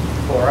is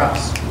for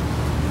us.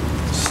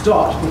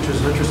 Stott, which was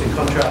an interesting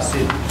contrast,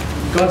 said,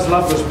 God's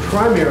love was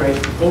primary,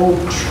 all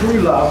true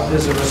love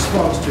is a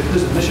response to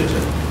his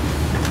initiative.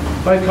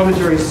 Both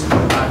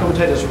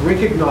commentators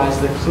recognize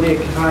the clear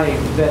claim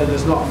that it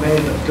is not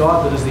man but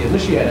God that is the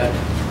initiator,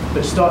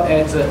 But Stott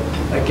adds that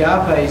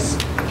agape,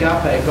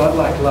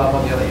 godlike love,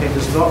 on the other hand,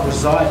 does not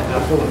reside in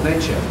our fallen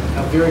nature.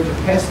 Our very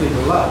capacity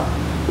to love,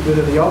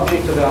 whether the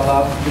object of our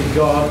love be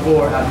God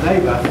or our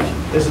neighbour,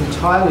 is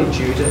entirely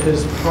due to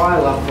his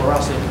prior love for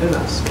us and in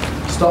us.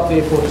 Stott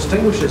therefore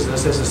distinguishes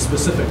this as a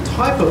specific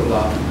type of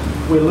love,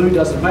 where Lou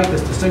doesn't make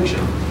this distinction.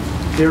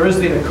 There is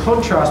then a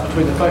contrast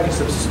between the focus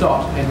of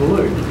Stott and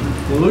Lou.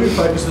 Lou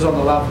focuses on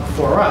the love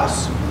for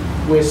us,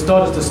 where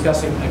Stott is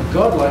discussing a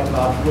godlike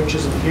love which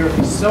is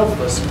inherently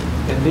selfless,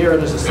 and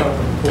therein is a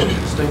self-important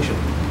distinction.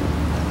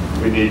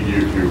 We need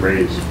you to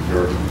raise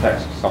your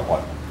text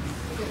somewhat.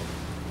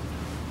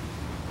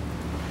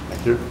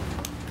 Thank you.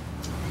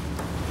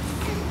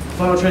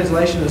 Final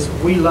translation is,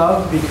 we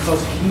love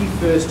because he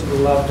first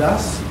loved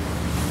us.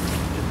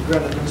 The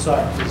grounded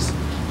insight is,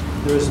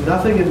 there is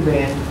nothing in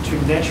man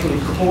to naturally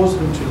cause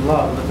him to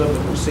love in the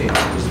biblical sense.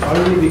 It is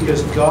only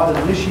because God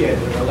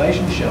initiated a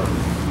relationship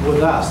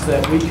with us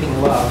that we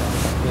can love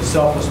in a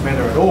selfless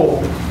manner at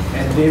all,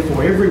 and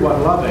therefore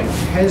everyone loving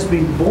has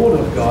been born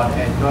of God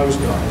and knows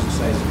God, as it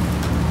says in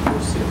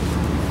verse 7.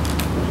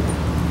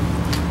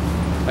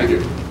 Thank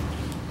you.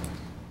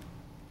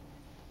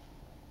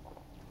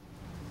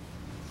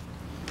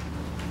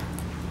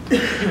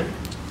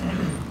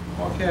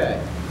 Okay,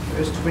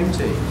 verse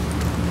 20.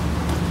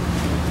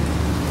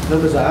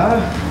 Numbers are,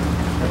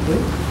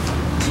 hopefully,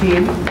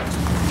 10,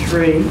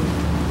 3,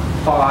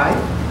 5,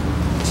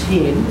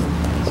 10,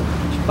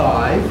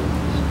 5,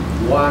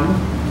 1,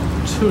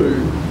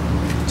 2,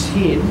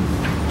 10,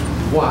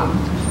 1,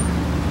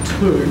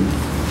 2,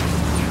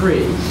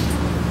 3,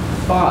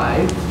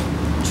 5,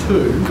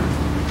 2,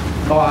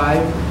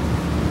 5,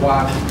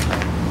 1,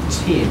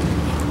 10.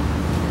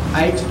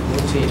 8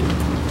 or 10.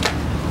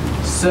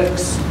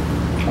 6,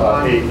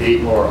 1.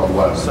 8 or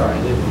 11. Sorry,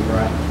 11, you're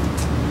right.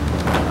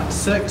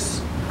 6,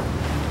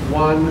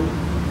 1,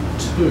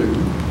 2,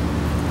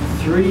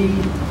 3,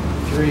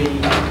 3,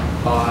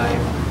 5,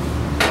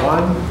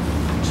 1,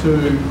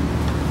 2,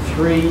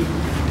 3,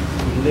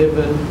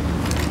 11,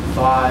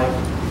 5,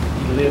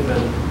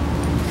 11,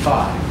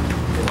 5.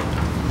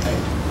 8,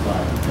 5,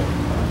 8,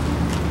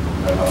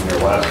 5. And on your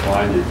last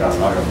line, you've got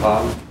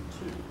agapan.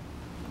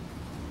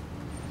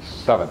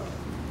 7.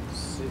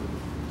 7.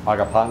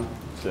 Agapan,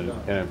 it's an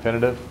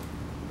infinitive.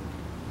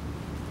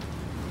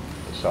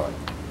 7.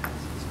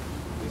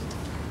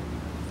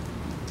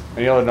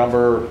 Any other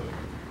number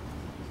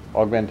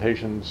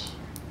augmentations?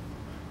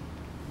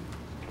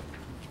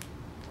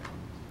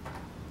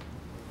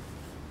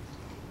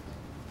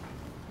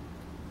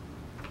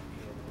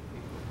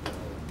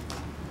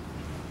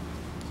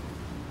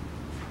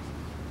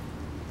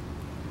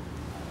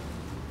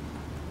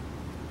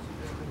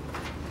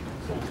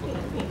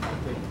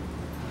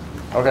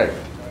 Okay,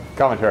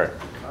 commentary.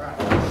 All right.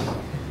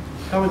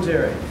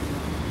 Commentary.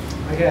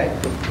 Okay.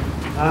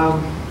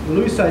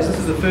 Lou says this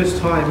is the first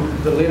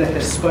time the letter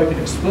has spoken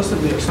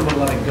explicitly of someone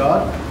loving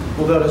God,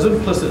 although it is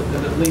implicit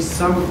in at least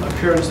some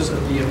occurrences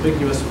of the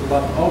ambiguous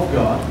love of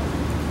God.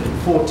 In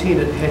 4:10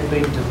 it had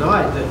been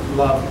denied that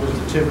love was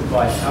determined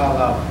by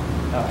our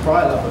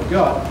prior love of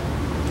God,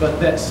 but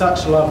that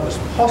such love was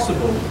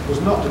possible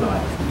was not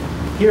denied.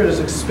 Here it is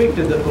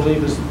expected that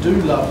believers do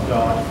love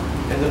God,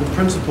 and that in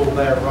principle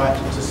they are right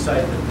to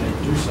say that they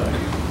do so.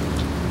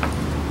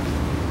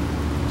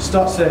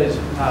 Stott says,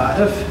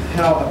 if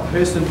how a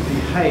person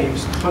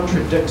behaves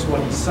contradicts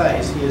what he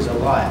says, he is a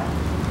liar.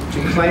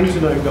 To claim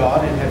to know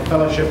God and have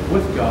fellowship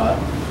with God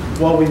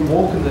while we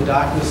walk in the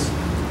darkness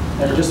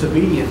of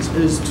disobedience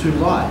is to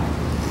lie.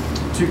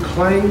 To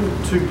claim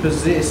to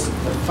possess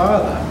the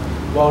Father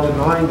while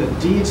denying the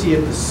deity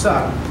of the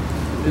Son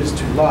is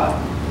to lie.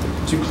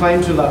 To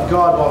claim to love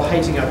God while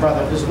hating our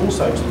brother is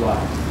also to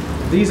lie.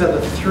 These are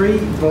the three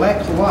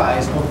black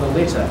lies of the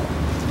letter: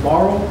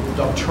 moral,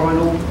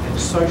 doctrinal, and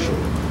social.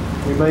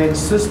 We may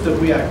insist that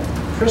we are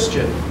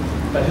Christian,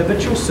 but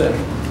habitual sin,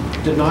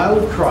 denial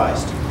of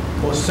Christ,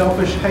 or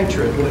selfish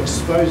hatred will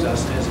expose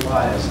us as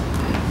liars.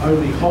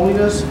 Only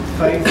holiness,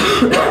 faith,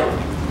 and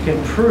love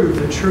can prove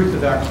the truth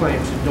of our claim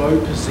to know,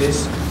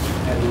 possess,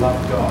 and love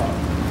God.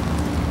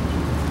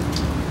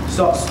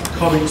 Stott's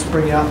comments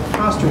bring out the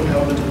pastoral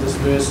element of this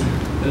verse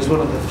that is one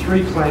of the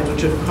three claims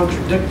which, if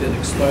contradicted,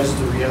 exposes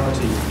the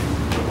reality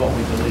of what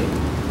we believe.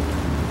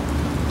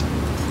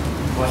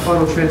 My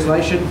final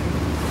translation: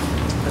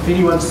 if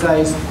anyone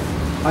says,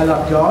 I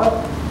love God,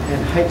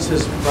 and hates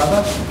his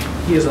brother,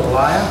 he is a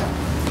liar,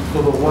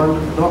 for the one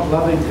not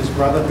loving his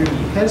brother whom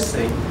he has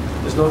seen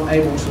is not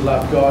able to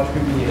love God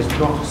whom he has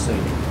not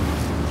seen.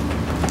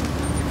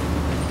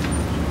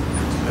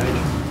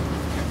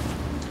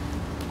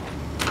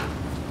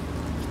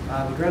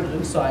 The grounded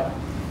insight.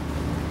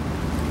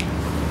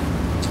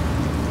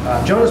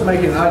 John is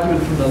making an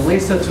argument from the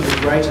lesser to the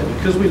greater.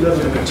 Because we live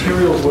in a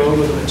material world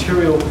with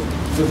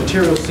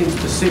material sense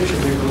perception,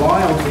 we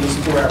rely on these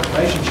for our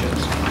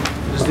relationships.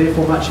 It is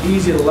therefore much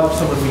easier to love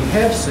someone we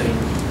have seen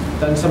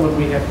than someone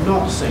we have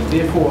not seen.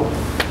 Therefore,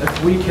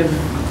 if we can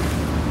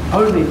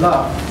only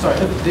love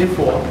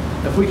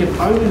if we can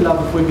only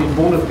love if we've been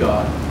born of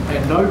God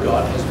and know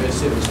God, as verse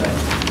 7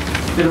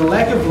 says, then a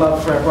lack of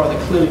love for our brother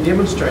clearly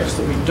demonstrates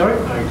that we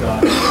don't know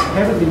God,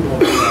 haven't been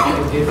born of God,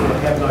 and therefore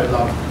have no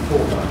love for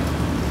God.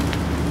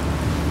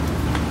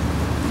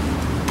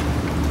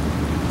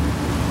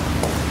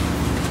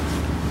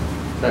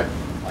 Okay,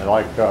 I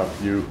like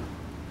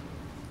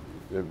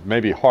it may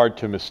be hard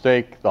to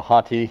mistake the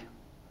hati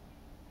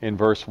in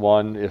verse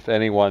 1 if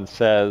anyone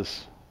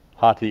says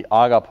hati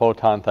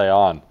agapotan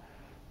theon.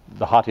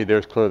 The hati there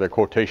is clearly the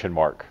quotation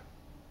mark.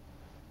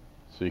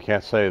 So you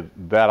can't say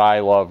that I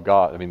love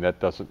God. I mean, that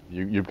doesn't,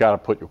 you've got to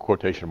put your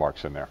quotation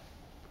marks in there.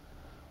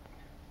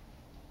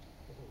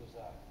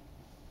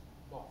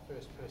 Not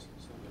first person.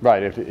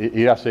 Right, if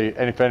you have to say,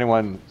 and if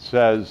anyone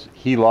says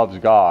he loves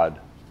God,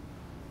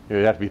 you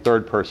have to be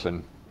third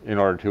person in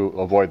order to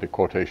avoid the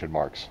quotation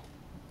marks.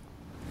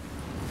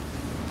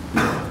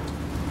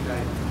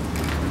 Okay.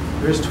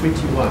 Verse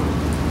 21.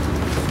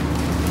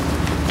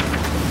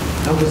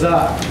 Numbers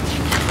are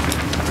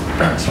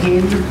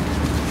 10,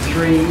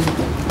 3,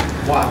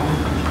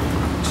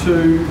 1,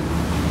 2,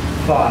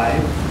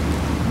 5,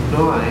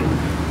 9,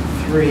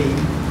 3,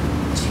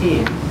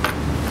 10,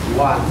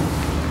 1,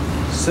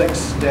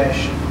 6-2,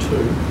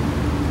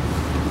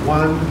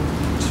 1,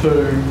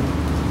 2,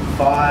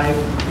 5,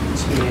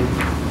 10,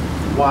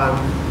 1,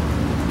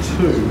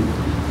 2,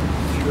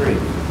 3.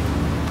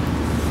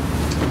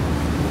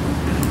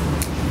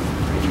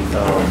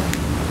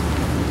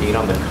 8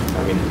 on the,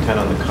 10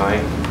 on the chi.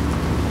 Is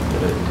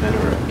it a 10 or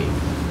an 8?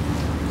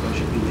 So it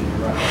should be in the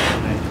right.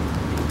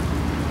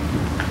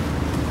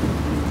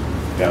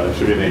 Yeah, there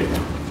should be an 8.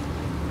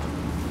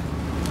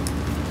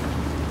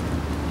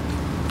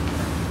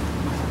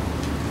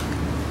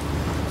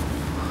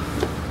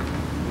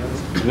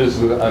 This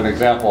is an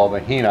example of a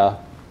hina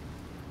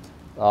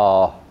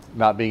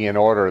not being in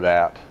order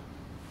that,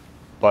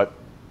 but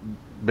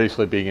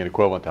basically being an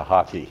equivalent to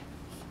hati.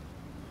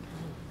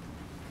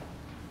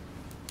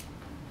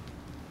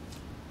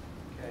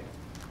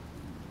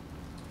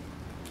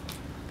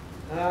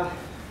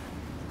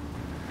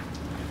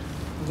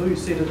 Lou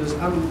said it is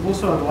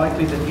also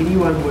unlikely that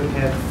anyone would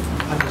have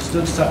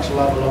understood such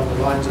love along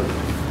the lines of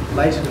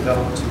later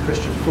developments in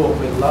Christian thought,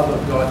 where love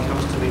of God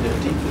comes to mean a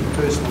deeply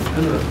personal,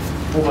 intimate,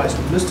 almost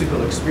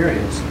mystical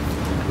experience,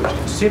 which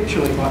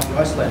conceptually might be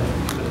isolated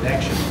from committed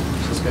action.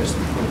 This goes to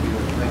the point we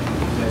were making a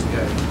few days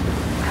ago.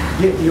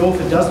 Yet the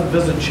author does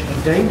envisage a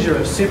danger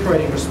of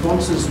separating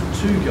responses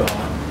to God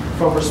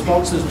from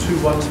responses to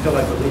one's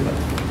fellow believer.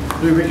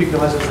 Lou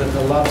recognises that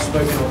the love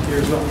spoken of here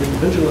is not the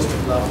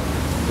individualistic love of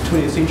the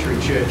 20th century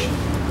church.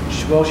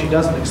 While she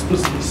doesn't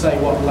explicitly say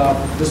what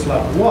this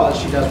love was,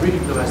 she does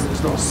recognise that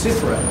it's not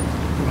separate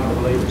from other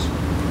believers.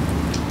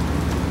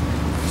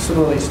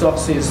 Similarly, Stott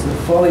says the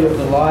folly of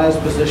the liar's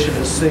position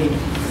is seen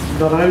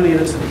not only in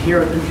its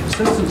inherent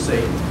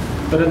inconsistency,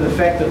 but in the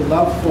fact that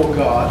love for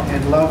God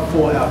and love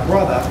for our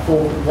brother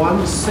form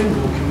one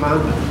single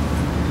commandment.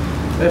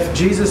 If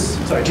Jesus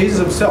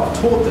himself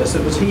taught this,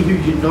 it was he who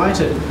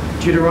united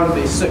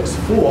Deuteronomy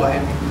 6:4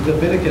 and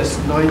Leviticus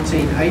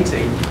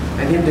 19:18,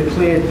 and then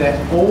declared that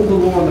all the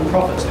law and the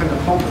prophets hung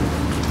upon them.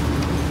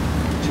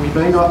 We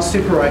may not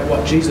separate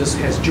what Jesus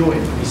has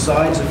joined.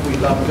 Besides, if we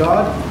love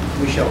God,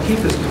 we shall keep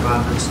his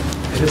commandments,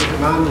 and his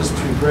command is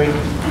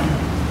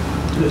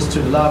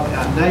to love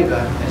our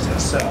neighbour as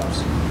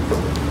ourselves.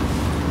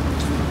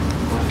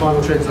 My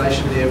final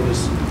translation there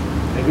was,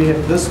 and we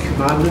have this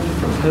commandment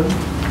from him,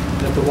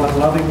 that the one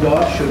loving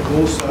God should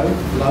also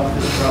love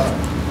his brother.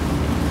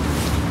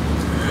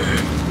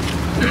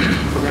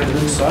 Random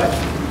insight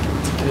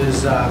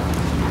is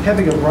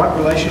having a right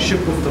relationship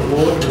with the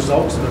Lord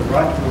results in a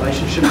right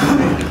relationship with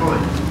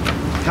mankind.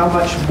 How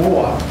much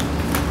more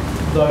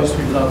those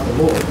who love the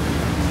Lord?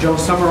 John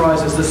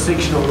summarises this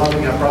section on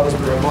loving our brothers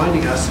by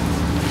reminding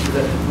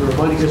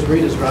his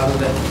readers rather,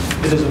 that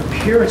it is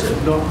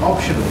imperative, not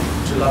optional,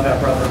 to love our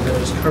brother, and that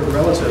it is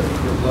correlative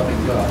with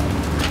loving God.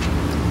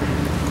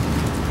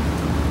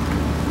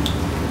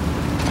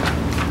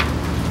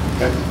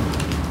 Okay.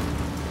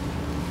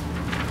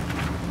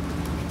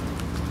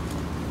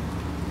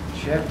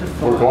 Chapter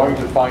 5. We're going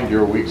to find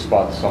your weak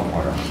spot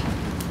somewhere.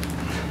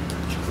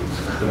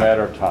 It's a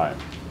matter of time.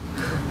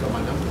 Got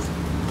my numbers.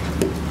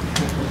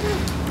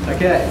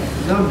 Okay,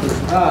 numbers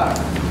are.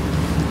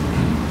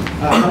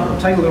 I'm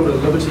taking a little bit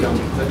of liberty on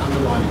the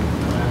underlining.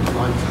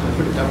 I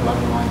put a double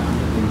underline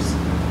under these.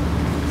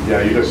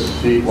 Yeah, you just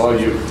see, well,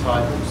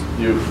 titles.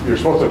 you're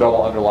supposed to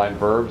double underline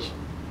verbs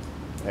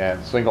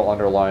and single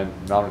underline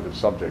nominative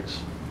subjects.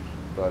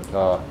 But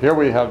here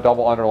we have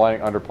double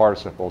underlining under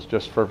participles,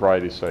 just for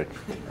variety's sake.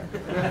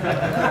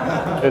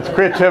 It's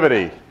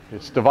creativity.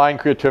 It's divine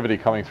creativity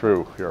coming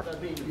through here.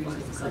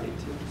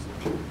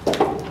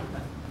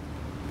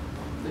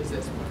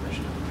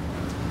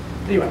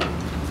 Anyway,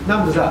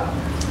 numbers are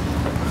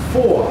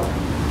 4,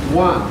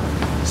 1,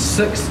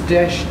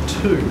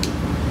 6-2,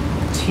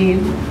 10,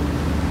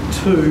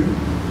 2,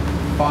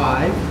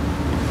 5,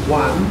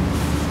 1,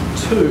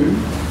 2,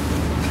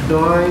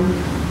 9,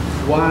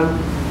 1,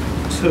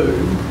 2,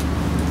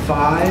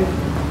 5,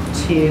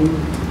 10,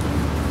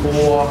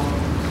 4,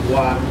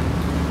 1,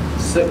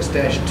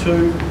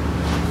 6-2,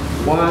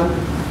 1,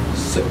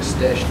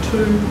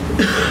 6-2,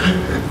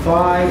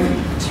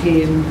 5,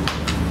 10,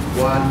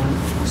 1,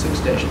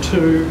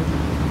 6-2,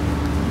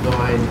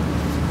 9,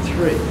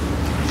 3.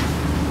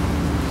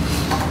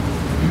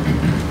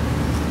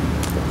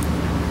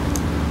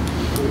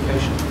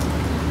 Communication.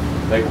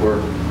 I think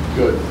we're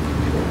good.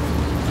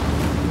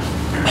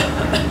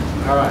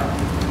 All right.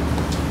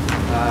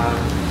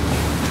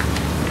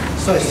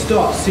 So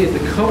Stott said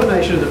the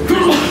combination of the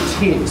present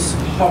tense,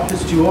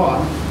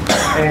 hopistuon,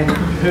 and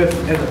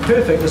the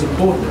perfect is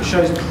important. It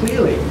shows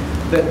clearly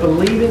that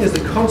believing is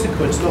the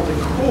consequence, not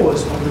the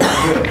cause of the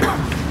rebirth.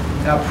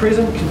 Our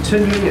present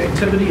continuing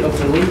activity of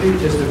believing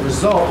is the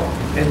result,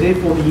 and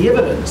therefore the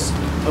evidence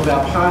of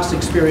our past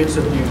experience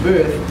of new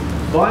birth,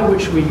 by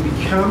which we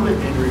become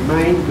and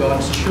remain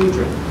God's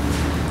children.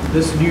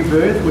 This new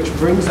birth, which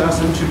brings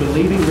us into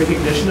believing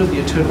recognition of the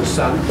eternal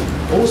Son,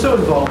 also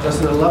involves us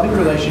in a loving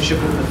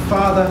relationship with the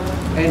Father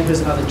and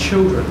his other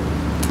children.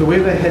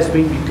 Whoever has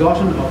been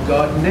begotten of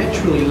God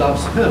naturally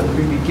loves him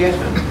who begat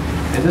him.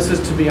 And this is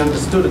to be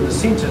understood in the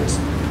sentence,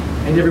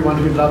 and everyone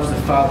who loves the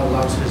Father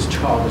loves his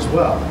child as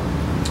well.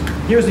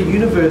 Here is a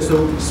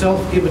universal,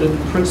 self-evident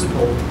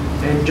principle,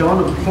 and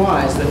John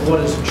implies that what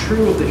is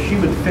true of the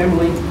human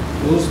family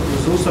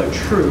is also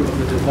true of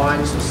the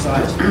divine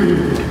society.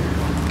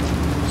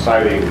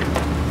 Citing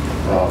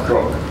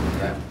Cook.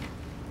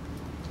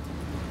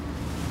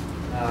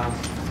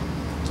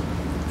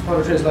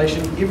 Final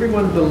translation: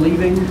 everyone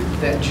believing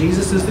that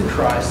Jesus is the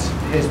Christ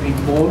has been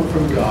born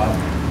from God,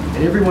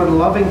 and everyone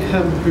loving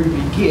him who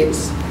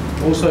begets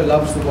also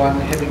loves the one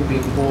having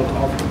been born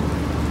of him.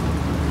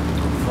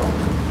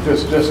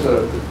 Just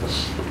a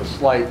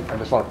slight, I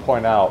just want to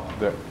point out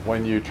that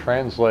when you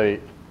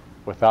translate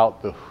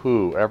without the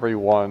who,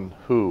 everyone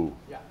who,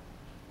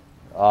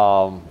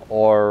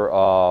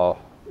 or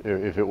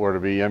if it were to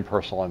be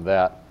impersonal in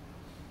that,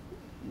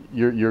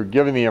 you're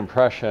giving the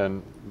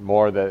impression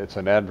more that it's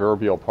an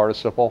adverbial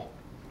participle,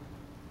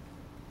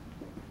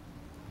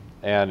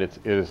 and it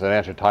is an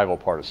adjectival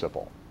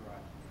participle,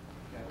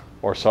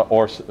 or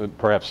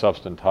perhaps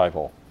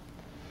substantival.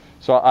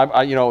 So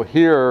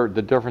here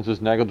the difference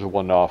is negligible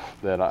enough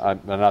that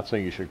I'm not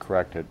saying you should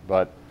correct it,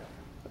 but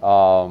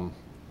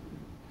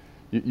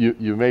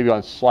you may be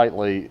on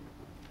slightly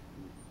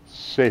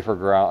safer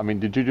ground. I mean,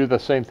 did you do the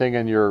same thing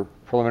in your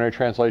preliminary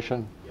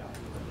translation? Yeah.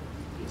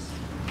 Yes.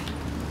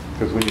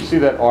 Because when you see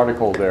that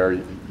article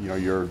there,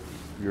 your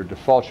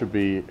default should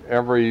be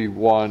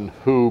everyone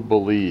who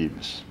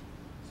believes,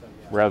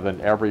 rather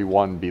than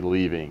everyone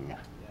believing. Yeah.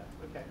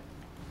 Okay.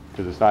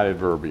 Because it's not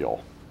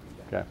adverbial.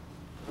 Okay.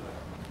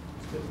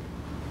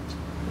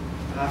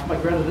 For my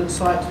grounded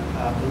insight,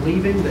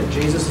 believing that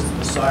Jesus is the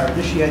Messiah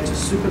initiates a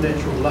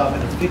supernatural love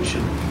and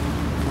affection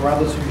for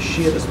others who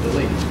share this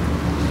belief.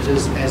 It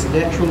is as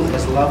natural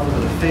as love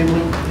within a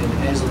family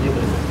and as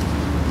inevitable.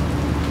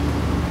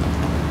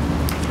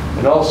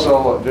 And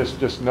also,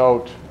 just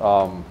note,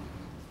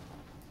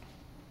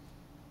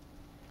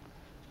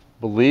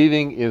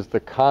 believing is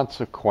the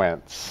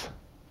consequence,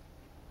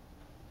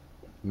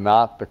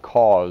 not the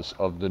cause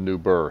of the new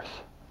birth.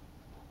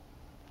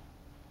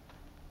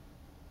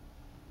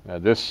 Now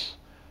this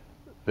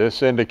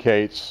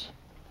indicates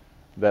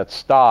that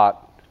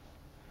Stott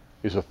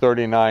is a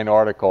 39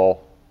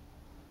 article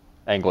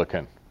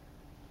Anglican.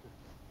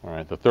 All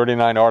right, the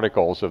 39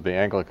 articles of the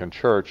Anglican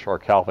Church are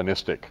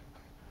Calvinistic.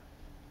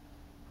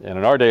 And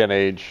in our day and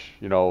age,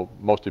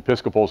 most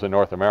Episcopals in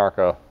North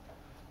America,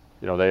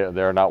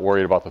 they're not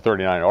worried about the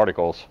 39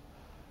 articles.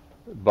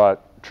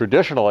 But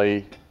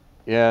traditionally,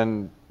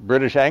 in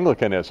British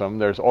Anglicanism,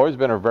 there's always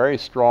been a very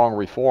strong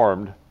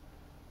Reformed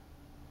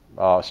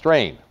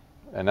strain,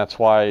 and that's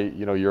why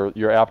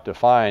you're apt to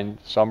find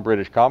some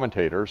British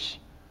commentators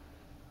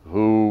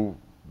who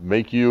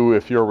make you,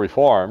 if you're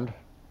Reformed,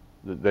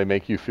 they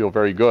make you feel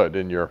very good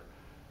in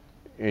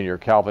your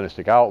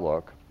Calvinistic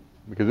outlook,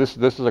 because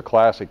this is a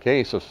classic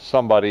case of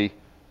somebody,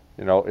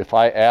 if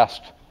I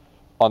asked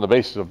on the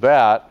basis of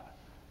that,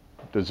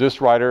 does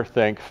this writer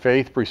think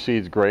faith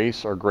precedes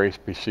grace or grace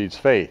precedes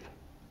faith?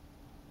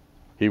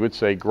 He would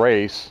say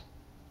grace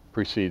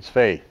precedes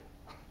faith.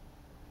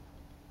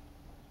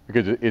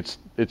 Because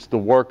it's the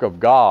work of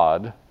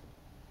God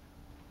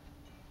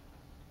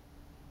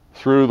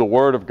through the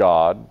Word of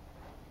God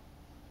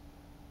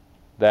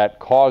that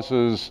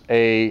causes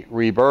a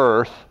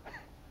rebirth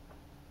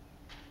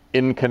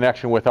in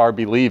connection with our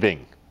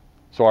believing.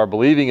 So our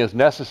believing is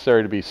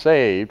necessary to be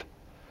saved,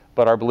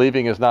 but our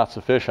believing is not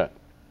sufficient.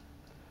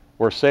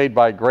 We're saved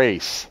by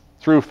grace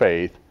through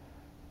faith.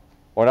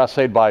 We're not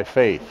saved by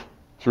faith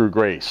through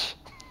grace.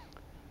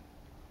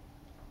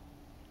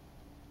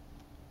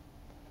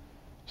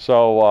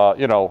 So,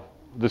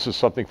 this is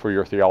something for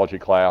your theology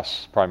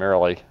class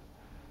primarily.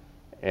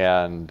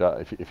 And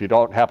if you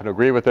don't happen to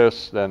agree with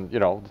this, then,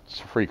 it's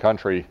a free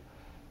country.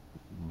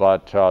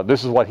 But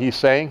this is what he's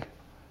saying.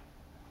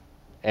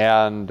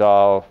 And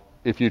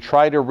if you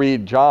try to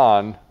read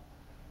John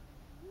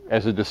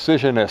as a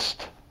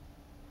decisionist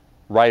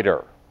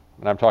writer,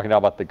 and I'm talking now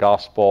about the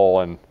gospel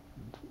and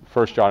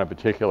 1 John in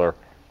particular,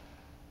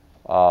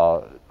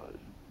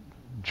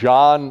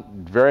 John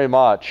very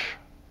much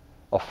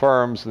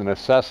affirms the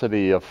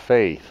necessity of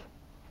faith,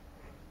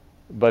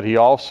 but he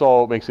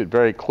also makes it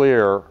very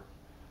clear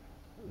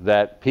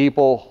that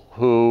people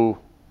who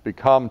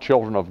become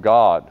children of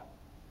God,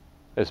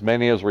 as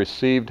many as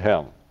received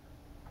him,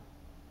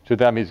 to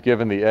them he's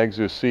given the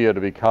exousia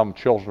to become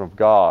children of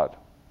God.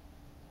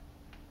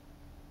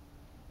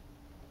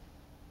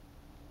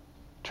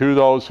 To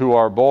those who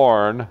are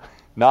born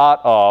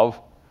not of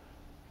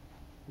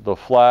the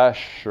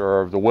flesh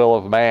or the will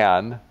of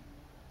man,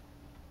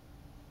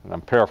 and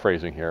I'm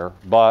paraphrasing here,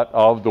 but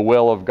of the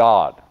will of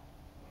God.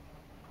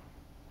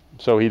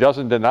 So he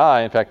doesn't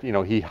deny, in fact,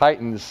 he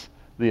heightens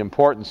the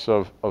importance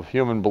of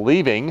human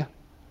believing,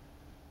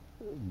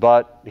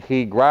 but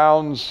he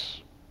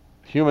grounds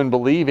human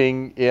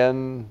believing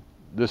in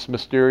this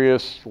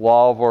mysterious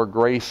love or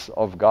grace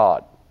of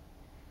God.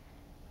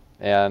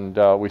 And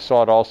we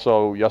saw it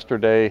also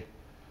yesterday.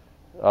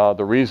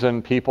 The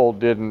reason people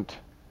didn't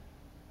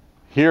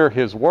hear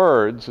his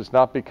words is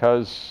not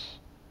because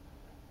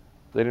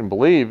they didn't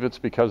believe, it's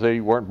because they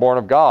weren't born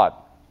of God.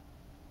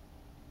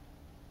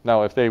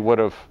 Now, if they would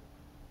have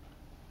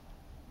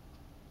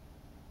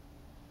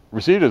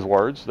received his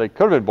words, they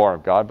could have been born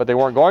of God, but they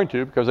weren't going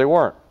to because they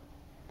weren't.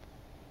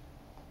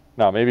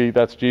 Now, maybe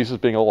that's Jesus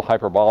being a little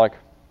hyperbolic,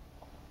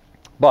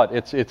 but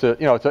it's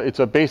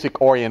a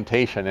basic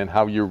orientation in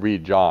how you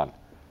read John.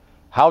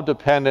 How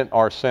dependent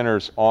are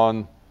sinners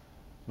on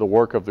the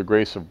work of the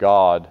grace of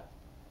God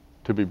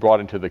to be brought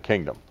into the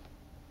kingdom?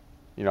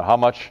 How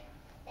much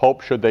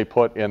hope should they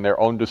put in their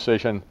own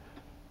decision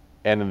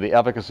and in the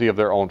efficacy of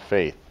their own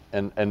faith?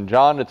 And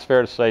John, it's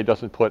fair to say,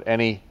 doesn't put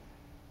any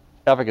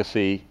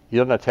efficacy, he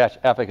doesn't attach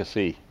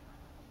efficacy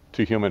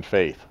to human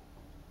faith.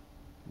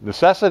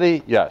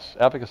 Necessity, yes.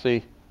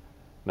 Efficacy,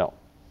 no.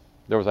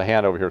 There was a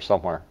hand over here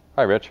somewhere.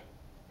 Hi, Rich.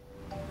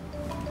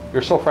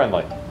 You're so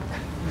friendly.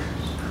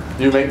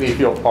 You make me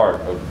feel part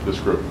of this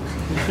group.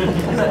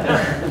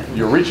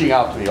 You're reaching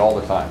out to me all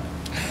the time.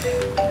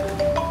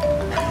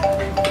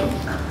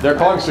 They're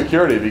calling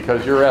security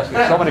because you're asking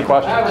so many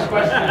questions. I have a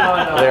question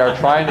on... They are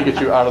trying to get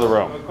you out of the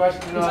room. A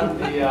question on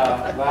the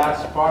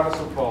last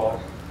participle.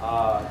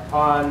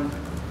 Pan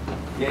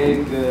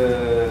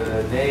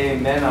ne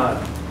menon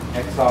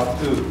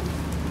exaltu.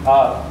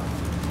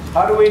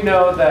 How do we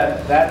know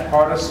that that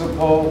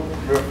participle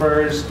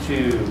refers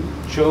to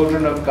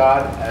children of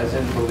God, as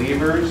in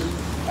believers,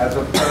 as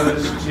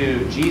opposed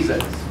to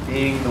Jesus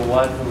being the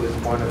one who is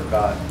born of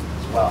God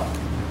as well?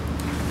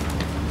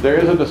 There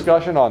is a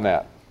discussion on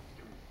that.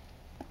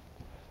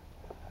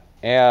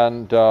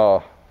 And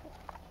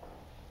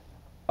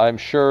I'm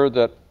sure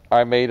that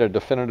I made a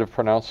definitive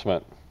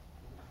pronouncement.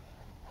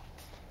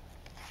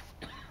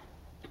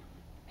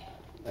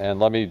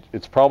 And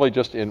it's probably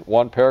just in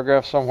one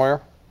paragraph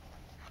somewhere,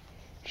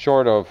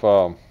 short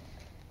of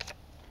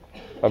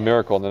a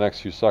miracle in the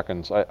next few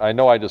seconds. I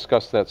know I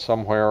discussed that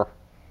somewhere.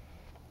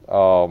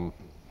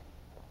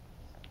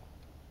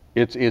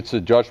 It's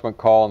a judgment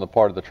call on the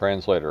part of the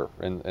translator.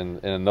 And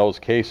in those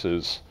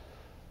cases,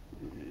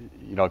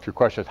 if your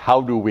question is, how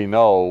do we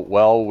know?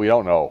 Well, we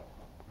don't know.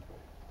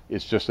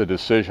 It's just a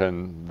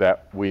decision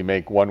that we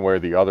make one way or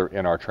the other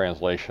in our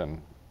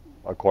translation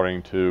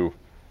according to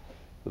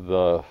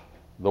the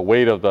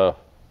weight of the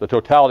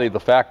totality of the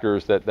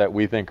factors that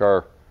we think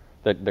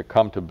that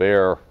come to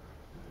bear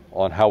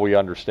on how we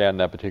understand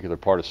that particular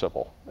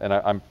participle. And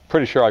I'm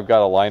pretty sure I've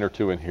got a line or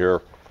two in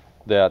here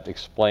that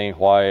explain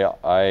why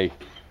I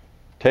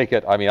take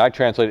it. I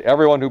translate,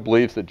 everyone who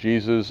believes that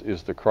Jesus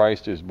is the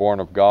Christ is born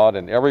of God,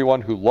 and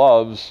everyone who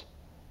loves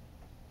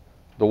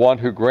the one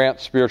who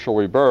grants spiritual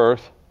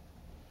rebirth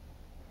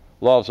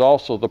loves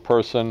also the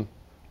person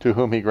to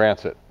whom he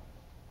grants it.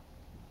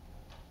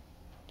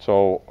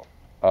 So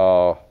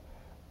the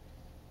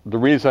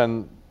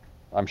reason,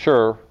 I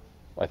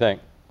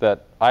think,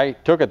 that I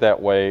took it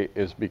that way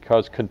is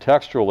because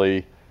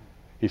contextually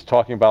he's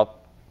talking about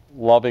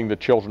loving the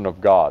children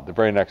of God. The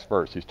very next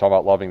verse, he's talking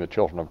about loving the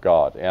children of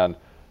God. And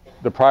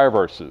the prior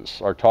verses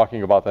are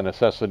talking about the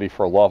necessity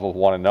for love of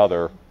one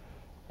another.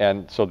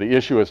 And so the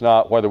issue is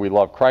not whether we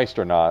love Christ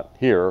or not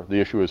here. The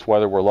issue is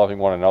whether we're loving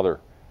one another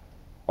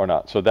or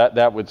not. So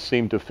that would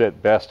seem to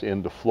fit best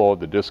in the flow of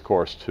the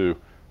discourse to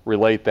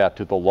relate that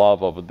to the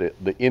love of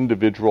the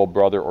individual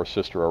brother or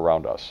sister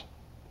around us.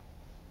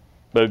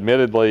 But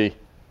admittedly,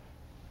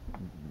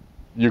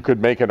 you could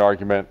make an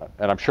argument,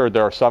 and I'm sure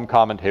there are some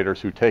commentators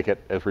who take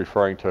it as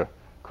referring to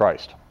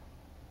Christ.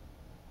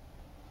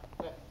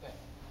 That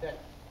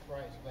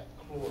phrase, that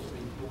clause,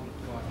 being born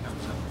of God,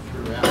 comes up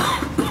throughout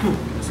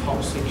this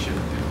whole section.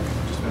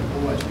 Just about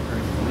always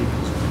referring to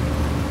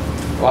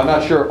believers. Well, I'm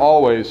not sure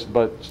always,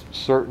 but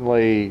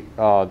certainly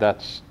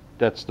that's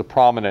the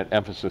prominent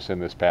emphasis in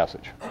this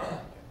passage.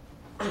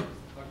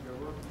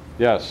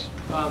 Yes.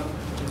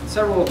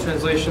 Several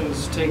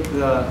translations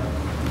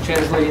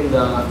translating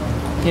the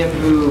him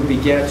who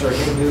begets or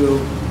him who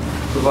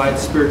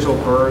provides spiritual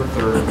birth,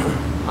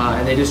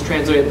 and they just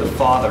translated the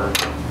Father.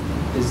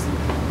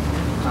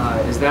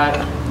 Is that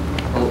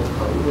a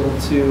little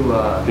too?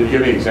 Can you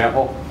give me an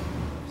example?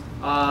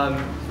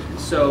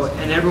 So,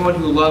 and everyone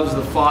who loves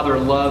the Father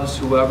loves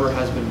whoever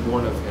has been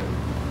born of him.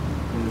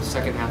 In the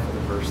second half of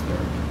the verse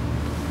there.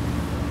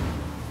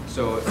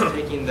 So,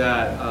 taking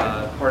that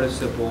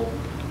participle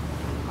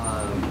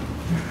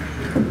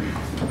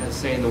as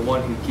saying the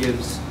one who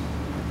gives,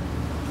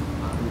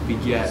 who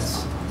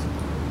begets,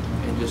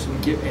 and just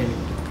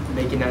and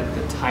making that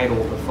the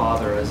title of the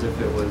Father as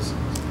if it was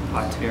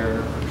pater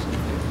or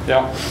something.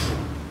 Yeah.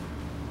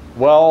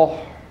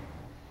 Well,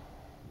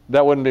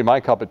 that wouldn't be my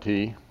cup of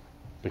tea,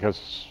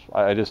 because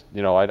I just,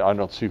 I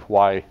don't see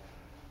why.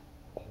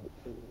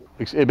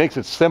 It makes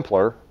it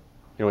simpler,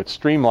 it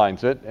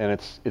streamlines it, and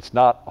it's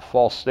not a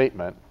false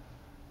statement,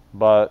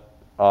 but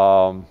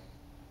I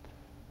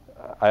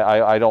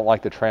don't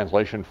like the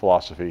translation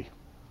philosophy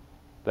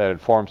that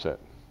informs it.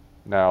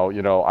 Now,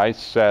 I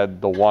said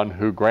the one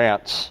who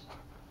grants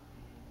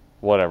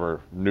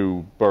whatever,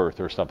 new birth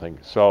or something.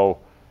 So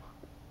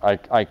I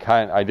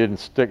didn't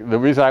stick. The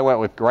reason I went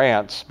with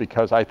grants,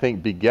 because I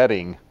think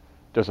begetting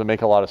doesn't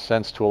make a lot of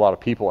sense to a lot of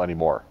people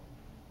anymore.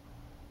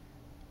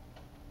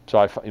 So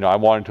I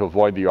wanted to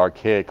avoid the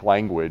archaic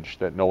language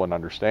that no one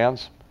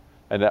understands,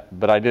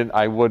 but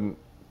I wouldn't.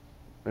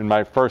 And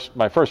my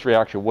first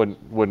reaction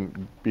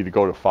wouldn't be to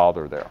go to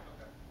Father there.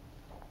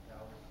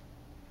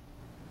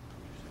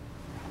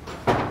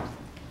 All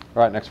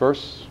right, next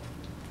verse.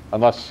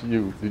 Unless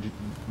you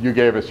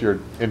gave us your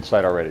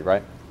insight already,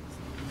 right?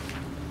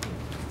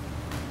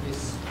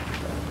 Yes.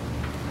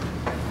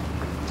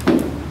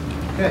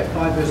 Okay,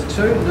 5 verse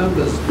 2.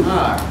 Numbers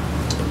are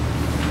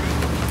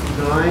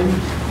 9,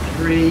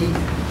 3,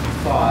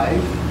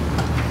 5,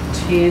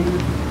 10,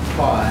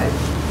 5,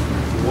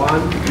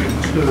 1,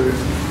 2,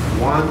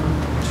 1,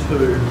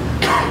 2,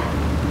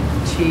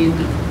 10,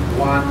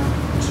 1,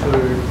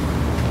 2,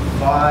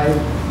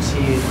 5,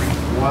 10,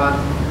 1,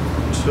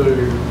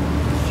 2,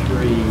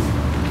 3,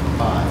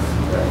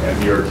 5.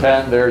 And your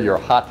 10 there, your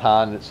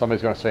hatan,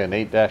 somebody's going to say an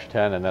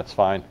 8-10, and that's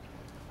fine.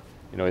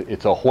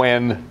 It's a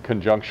when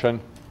conjunction.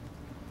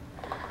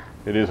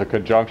 It is a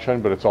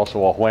conjunction, but it's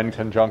also a when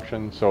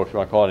conjunction. So if you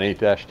want to call it an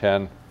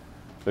 8-10,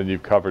 then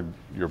you've covered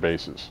your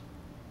bases.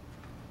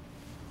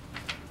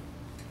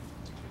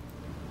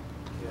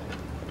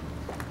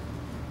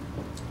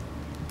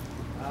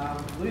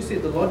 Lucy,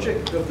 the logic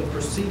of the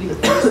preceding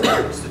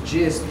verse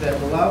suggests that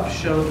love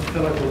shown to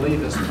fellow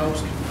believers helps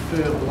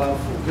confirm love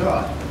for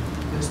God.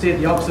 Instead,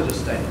 the opposite is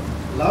stated.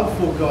 Love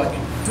for God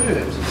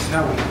confirms, and is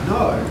how we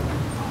know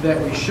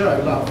that we show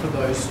love for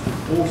those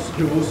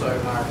who also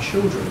are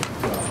children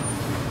of God.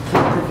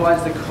 It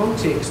provides the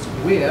context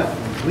where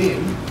and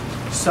when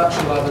such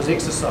love is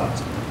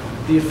exercised.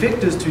 The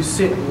effect is to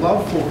set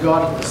love for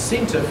God at the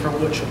centre from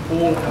which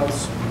all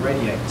else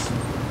radiates.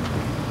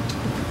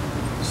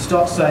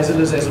 Stott says it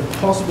is as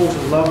impossible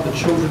to love the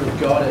children of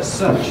God as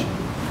such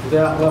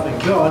without loving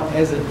God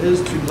as it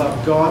is to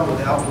love God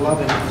without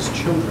loving his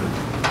children.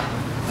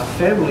 A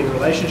family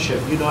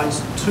relationship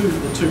unites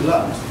the two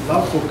loves.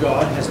 Love for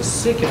God has a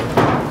second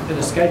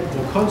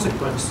inescapable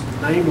consequence,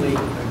 namely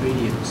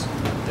obedience.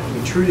 If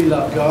we truly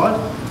love God,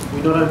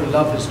 we not only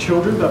love his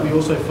children, but we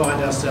also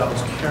find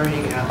ourselves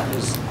carrying out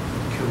his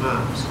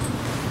commands.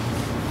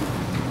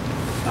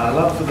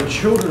 Love for the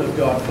children of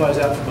God flows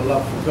out from a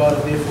love for God,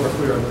 and therefore if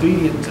we're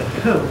obedient to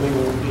him, we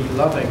will be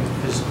loving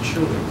his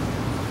children.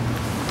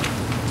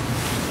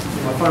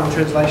 In my final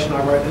translation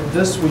I wrote, in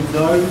this we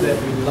know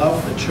that we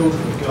love the children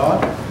of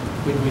God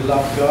when we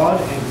love God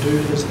and do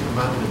his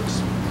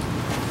commandments.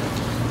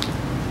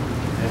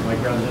 And my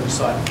grounded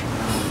insight, I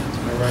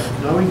wrote,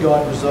 knowing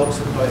God results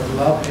in both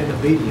love and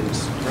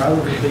obedience.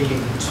 Rather than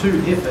being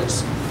two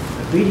efforts,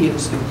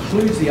 obedience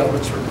includes the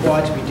elements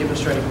required to be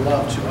demonstrating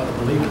love to other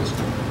believers.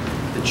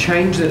 The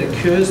change that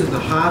occurs in the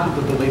heart of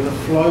the believer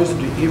flows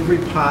into every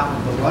part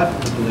of the life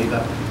of the believer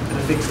and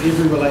affects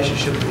every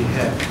relationship we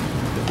have.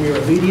 If we are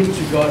obedient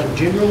to God in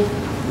general,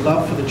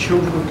 love for the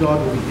children of God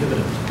will be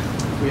evident.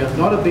 If we are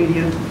not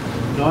obedient,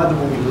 neither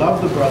will we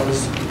love the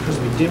brothers, because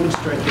we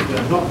demonstrate that we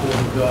are not born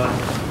of God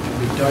and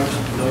we don't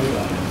know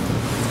God.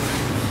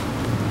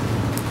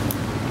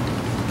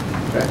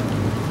 Okay.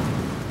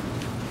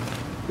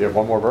 You have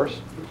one more verse?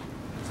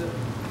 That's it.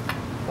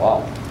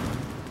 Wow.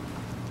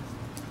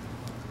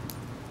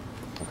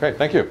 Okay,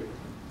 thank you.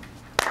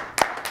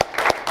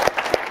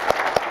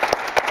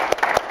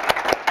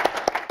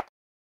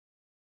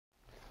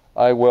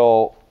 I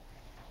will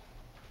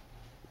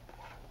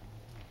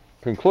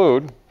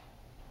conclude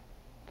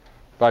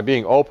by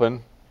being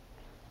open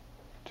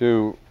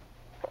to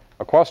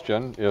a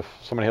question, if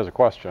somebody has a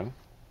question.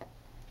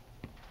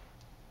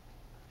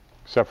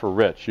 Except for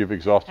Rich, you've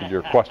exhausted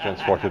your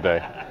questions for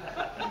today.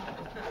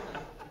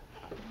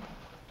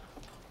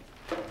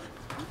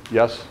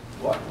 Yes?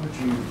 What would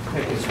you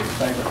pick as your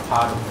favorite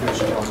part of 1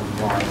 John and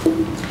why?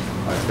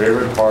 My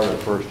favorite part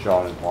of 1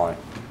 John and why.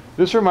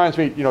 This reminds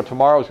me,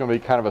 tomorrow is going to be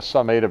kind of a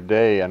summative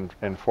day, and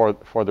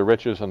for the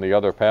Riches and the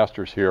other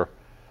pastors here,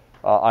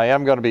 I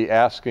am going to be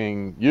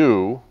asking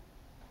you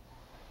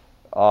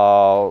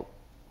what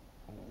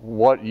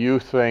you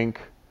think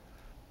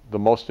the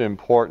most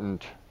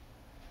important,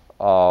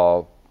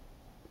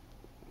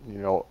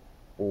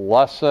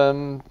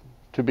 lesson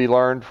to be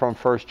learned from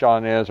 1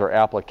 John is, or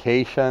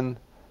application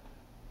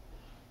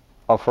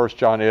of 1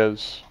 John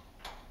is,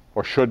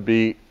 or should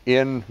be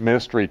in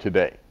ministry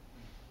today?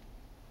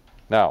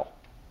 Now,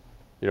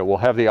 we'll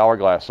have the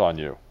hourglass on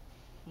you.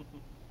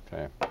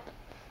 Okay.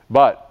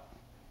 But,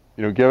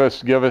 give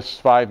us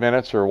 5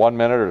 minutes or 1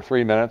 minute or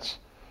 3 minutes.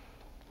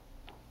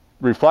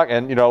 Reflect,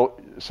 and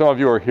some of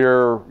you are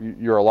here,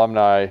 you're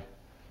alumni.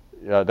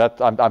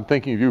 I'm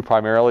thinking of you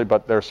primarily,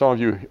 but there are some of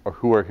you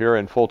who are here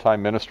in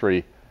full-time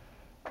ministry,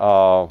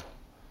 and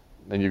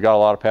you've got a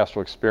lot of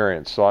pastoral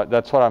experience. So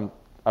that's what I'm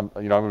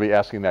going to be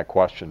asking that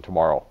question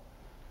tomorrow.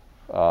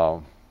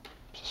 So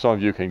some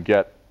of you can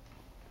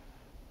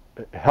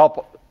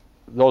help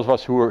those of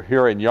us who are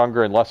here and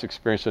younger and less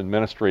experienced in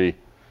ministry,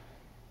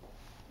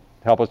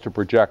 help us to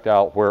project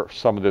out where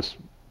some of this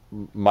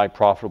might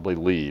profitably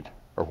lead,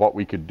 or what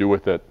we could do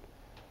with it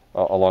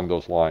along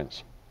those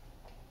lines.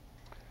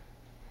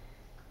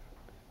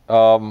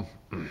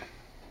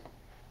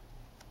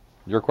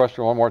 Your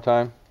question one more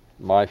time?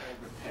 My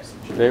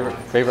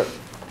favorite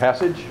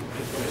passage?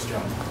 First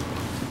John.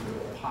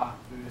 Part,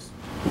 verse.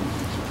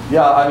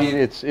 Yeah, I mean,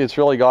 it's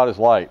really God is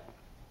light.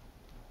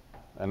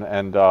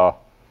 And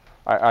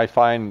I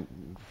find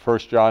 1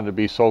 John to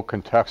be so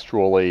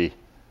contextually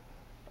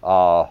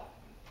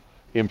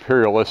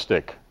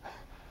imperialistic.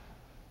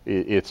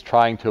 It's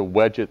trying to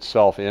wedge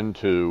itself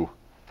into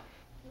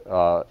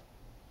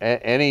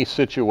any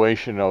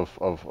situation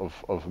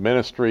of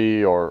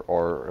ministry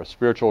or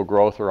spiritual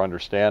growth or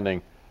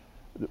understanding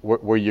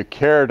where you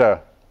care to,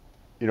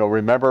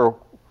 remember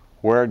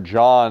where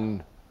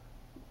John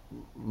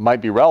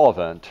might be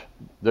relevant.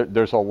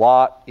 There's a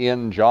lot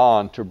in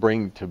John to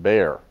bring to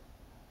bear.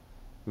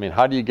 I mean,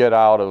 how do you get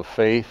out of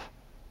faith,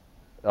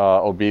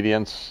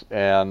 obedience,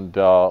 and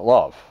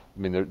love? I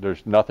mean,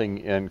 there's nothing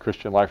in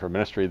Christian life or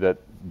ministry that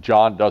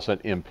John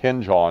doesn't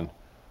impinge on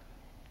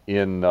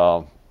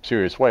in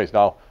serious ways.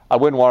 Now, I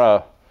wouldn't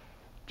want to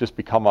just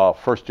become a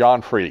 1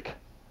 John freak,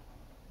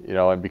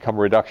 and become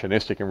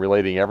reductionistic in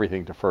relating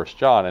everything to 1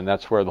 John, and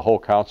that's where the whole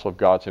counsel of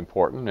God's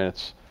important, and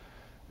it's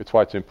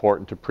why it's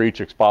important to preach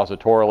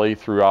expositorily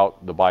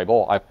throughout the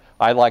Bible.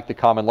 I like the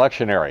common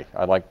lectionary.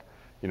 I like,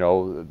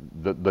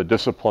 the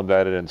discipline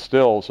that it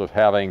instills of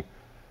having,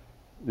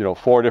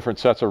 4 different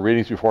sets of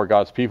readings before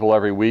God's people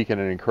every week,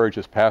 and it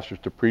encourages pastors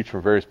to preach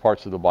from various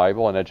parts of the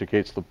Bible and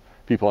educates the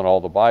people in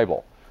all the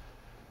Bible.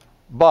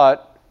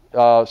 But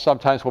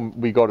sometimes when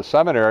we go to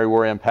seminary,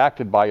 we're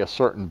impacted by a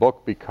certain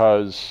book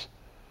because,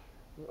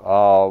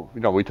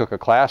 we took a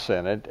class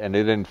in it, and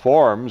it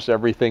informs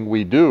everything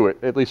we do,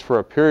 at least for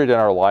a period in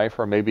our life,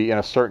 or maybe in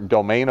a certain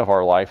domain of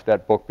our life.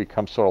 That book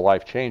becomes sort of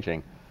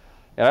life-changing.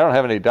 And I don't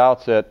have any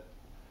doubts that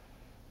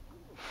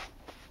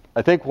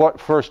I think what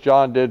 1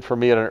 John did for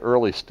me at an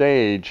early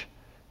stage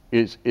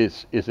is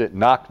it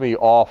knocked me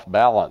off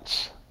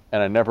balance,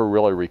 and I never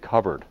really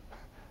recovered.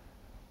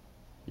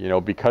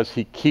 Because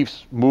he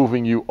keeps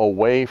moving you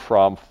away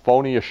from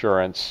phony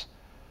assurance,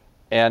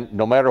 and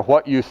no matter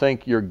what you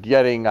think you're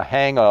getting a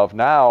hang of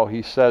now,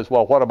 he says,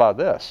 well, what about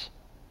this?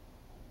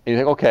 And you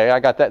think, okay, I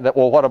got that.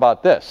 Well, what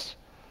about this?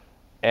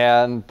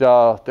 And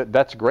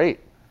that's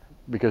great,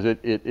 because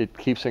it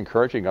keeps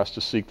encouraging us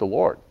to seek the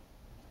Lord.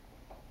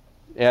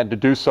 And to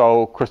do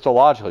so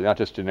Christologically, not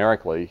just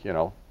generically,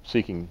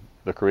 seeking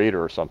the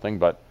Creator or something,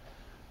 but,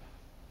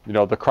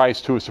 the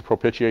Christ who is the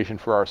propitiation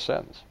for our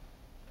sins.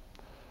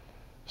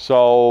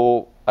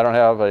 So I don't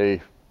have a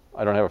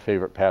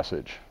favorite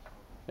passage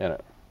in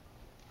it.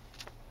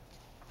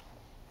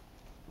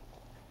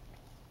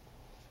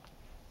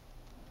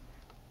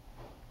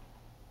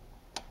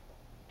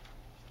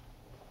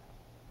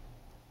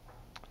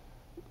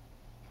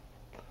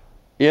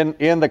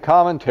 In the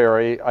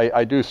commentary,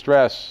 I do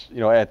stress,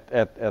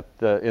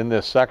 in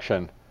this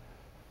section,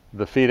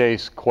 the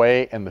fides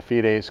quae and the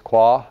fides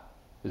qua.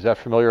 Is that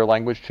familiar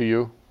language to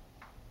you?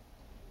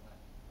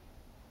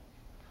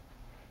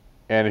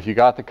 And if you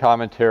got the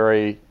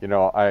commentary,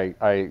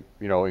 I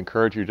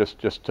encourage you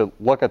just to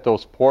look at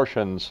those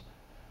portions,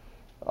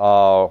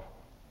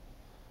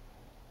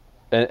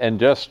 and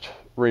just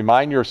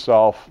remind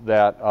yourself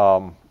that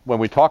when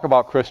we talk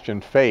about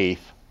Christian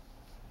faith,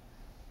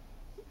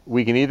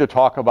 we can either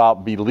talk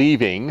about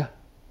believing,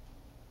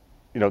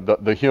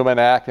 the human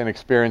act and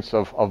experience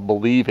of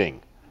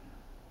believing.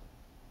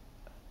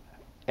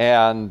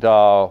 And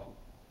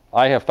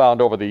I have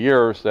found over the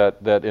years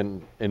that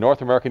in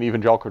North American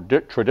evangelical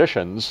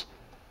traditions,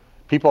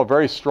 people are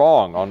very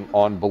strong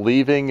on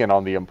believing and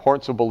on the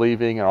importance of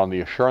believing and on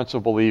the assurance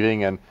of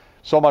believing, and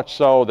so much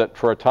so that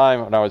for a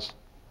time when I was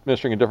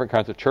ministering in different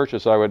kinds of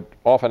churches, I would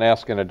often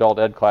ask in adult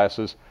ed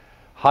classes,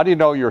 how do you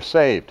know you're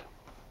saved?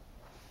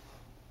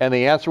 And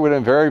the answer would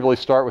invariably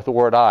start with the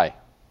word I.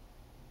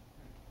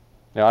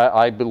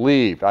 I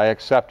believed, I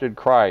accepted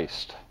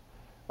Christ,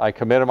 I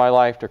committed my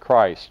life to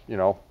Christ,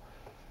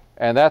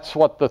 And that's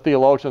what the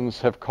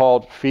theologians have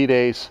called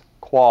fides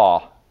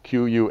qua,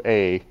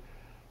 Q-U-A,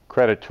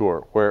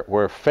 creditur,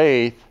 where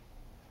faith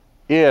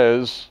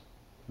is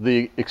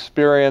the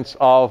experience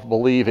of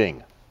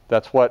believing.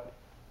 That's what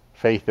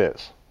faith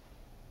is.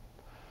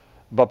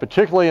 but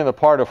particularly in the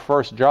part of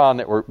 1 John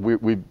that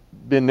we've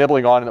been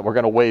nibbling on and that we're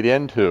going to wade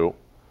into,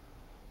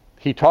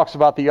 he talks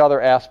about the other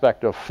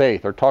aspect of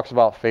faith, or talks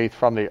about faith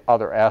from the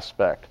other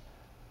aspect.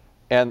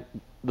 And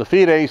the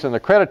fides and the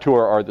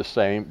creditur are the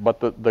same, but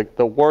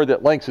the word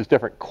that links is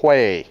different,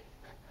 quae.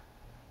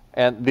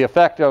 And the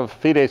effect of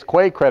fides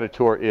quae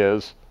creditur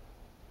is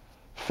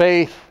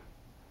faith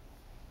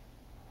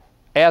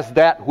as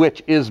that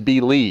which is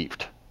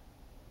believed.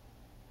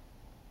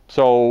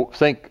 So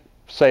think,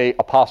 say,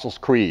 Apostles'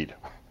 Creed,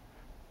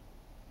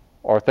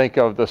 or think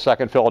of the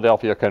Second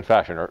Philadelphia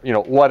Confession, or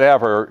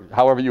whatever,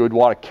 however you would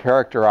want to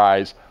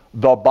characterize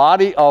the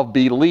body of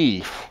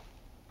belief,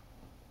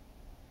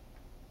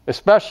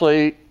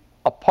 especially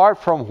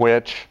apart from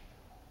which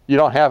you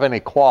don't have any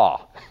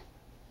qua.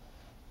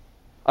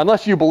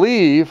 Unless you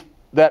believe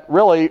that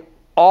really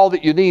all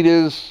that you need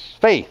is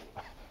faith.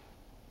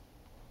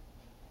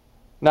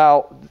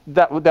 Now,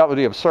 that would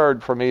be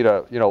absurd for me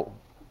to,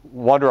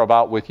 wonder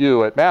about with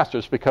you at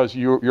Masters, because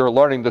you're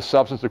learning the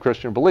substance of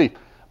Christian belief.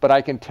 But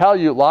I can tell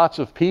you lots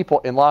of people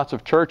in lots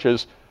of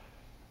churches,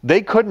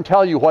 they couldn't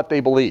tell you what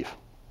they believe.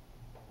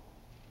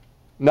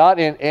 Not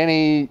in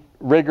any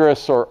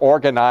rigorous or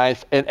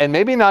organized, and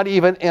maybe not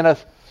even in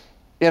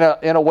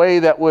a way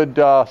that would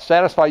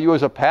satisfy you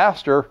as a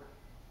pastor,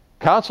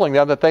 counseling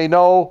them that they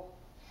know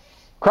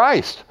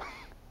Christ.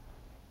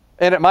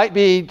 And it might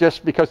be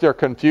just because they're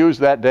confused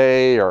that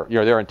day, or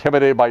they're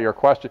intimidated by your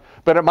question,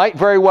 but it might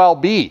very well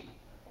be.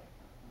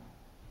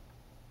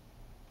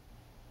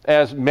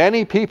 As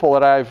many people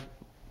that I've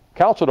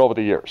counseled over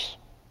the years,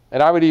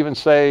 and I would even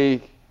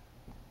say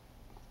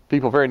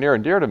people very near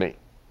and dear to me,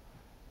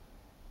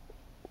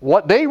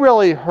 what they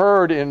really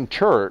heard in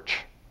church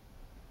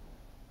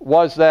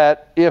was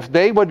that if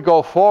they would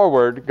go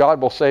forward,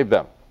 God will save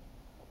them.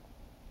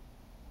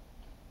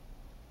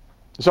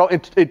 So in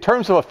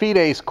terms of a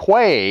fides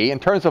quae, in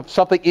terms of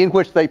something in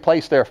which they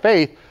place their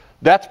faith,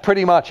 that's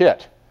pretty much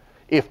it.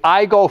 If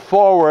I go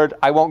forward,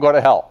 I won't go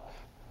to hell.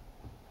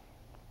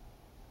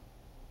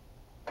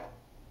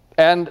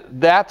 And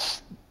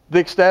that's the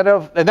extent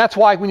of, and that's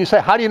why when you say,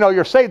 how do you know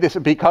you're saved? This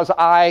is because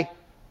I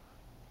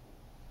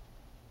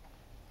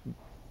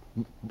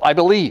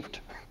believed.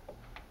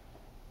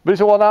 But he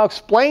said, well, now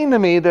explain to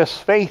me this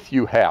faith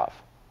you have.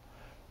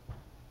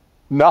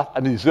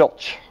 Nothing,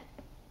 zilch.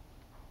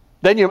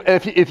 Then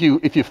if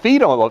you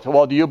feed them,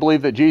 well, do you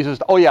believe that Jesus?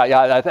 Oh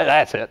yeah,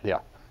 that's it. Yeah.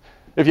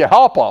 If you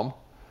help them,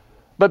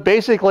 but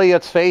basically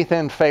it's faith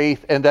in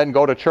faith, and then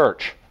go to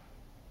church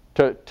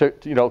to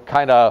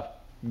kind of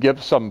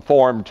give some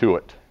form to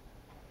it.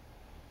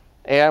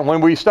 And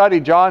when we study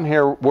John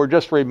here, we're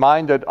just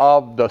reminded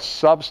of the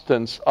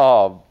substance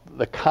of,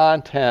 the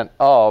content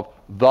of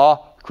the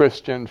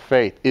Christian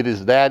faith. It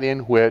is that in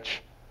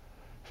which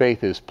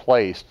faith is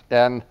placed.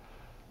 And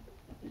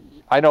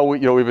I know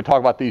we've been talking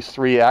about these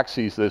three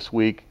axes this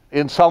week.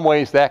 In some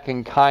ways, that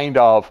can kind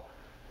of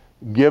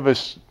give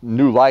us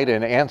new light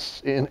and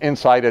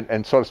insight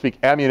and, so to speak,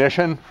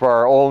 ammunition for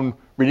our own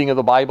reading of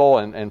the Bible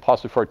and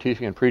possibly for our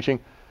teaching and preaching.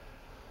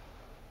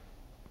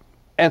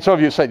 And some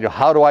of you said,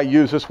 how do I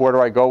use this? Where do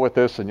I go with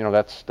this? And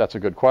that's a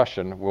good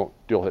question. We'll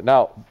deal with it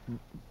now.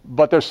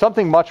 But there's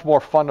something much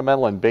more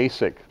fundamental and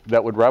basic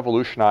that would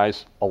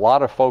revolutionize a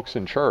lot of folks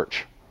in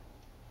church.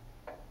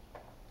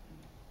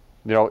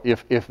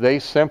 If they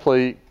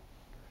simply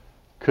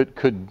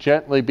could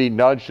gently be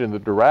nudged in the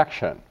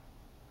direction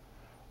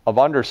of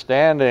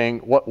understanding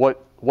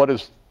what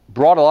has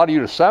brought a lot of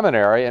you to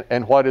seminary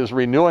and what is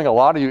renewing a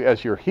lot of you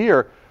as you're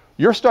here,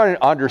 you're starting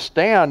to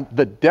understand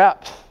the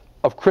depth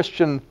of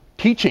Christian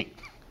teaching.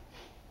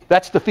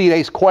 That's the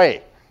fides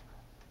quae.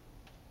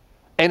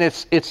 And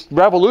it's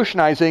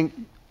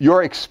revolutionizing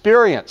your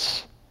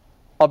experience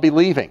of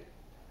believing.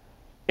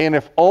 And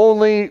if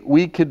only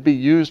we could be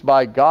used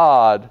by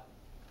God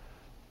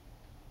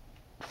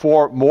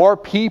for more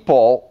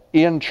people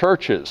in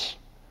churches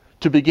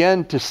to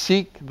begin to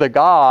seek the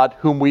God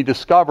whom we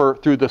discover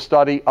through the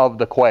study of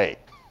the quae.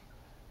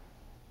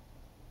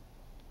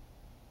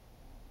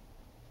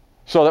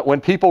 So that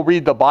when people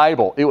read the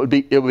Bible, it would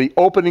be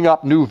opening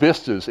up new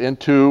vistas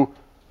into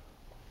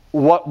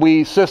what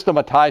we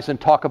systematize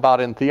and talk about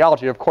in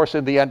theology. Of course,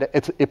 in the end,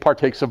 it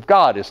partakes of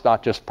God. It's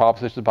not just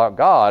propositions about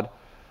God,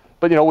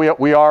 but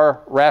we are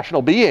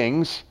rational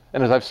beings,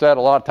 and as I've said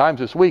a lot of times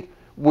this week,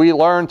 we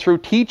learn through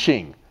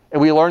teaching,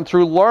 and we learn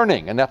through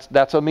learning, and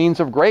that's a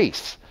means of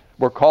grace.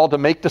 We're called to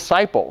make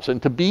disciples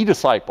and to be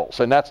disciples,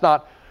 and that's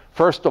not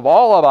first of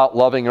all about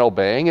loving and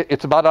obeying.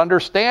 It's about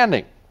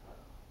understanding.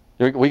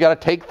 We got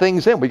to take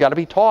things in. We got to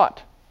be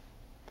taught.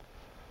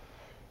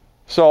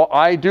 So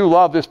I do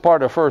love this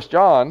part of 1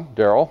 John,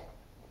 Daryl,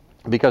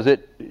 because as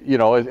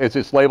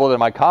it's labeled in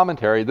my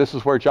commentary, this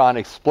is where John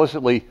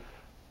explicitly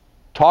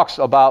talks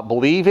about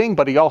believing,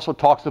 but he also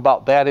talks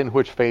about that in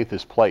which faith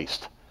is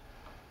placed.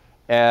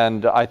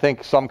 And I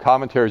think some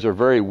commentaries are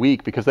very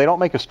weak because they don't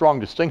make a strong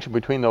distinction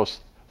between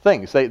those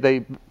things.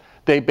 They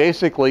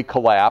basically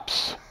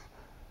collapse.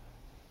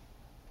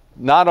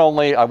 Not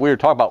only, we were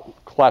talking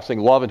about collapsing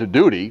love into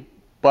duty,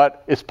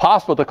 but it's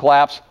possible to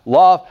collapse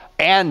love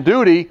and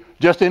duty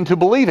just into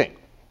believing.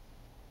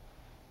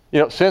 You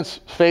know, since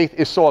faith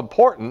is so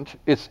important,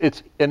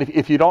 and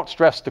if you don't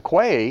stress the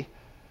qua,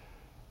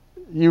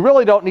 you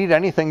really don't need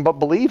anything but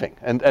believing.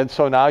 And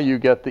so now you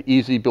get the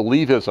easy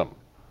believism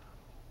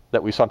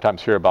that we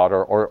sometimes hear about,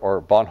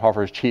 or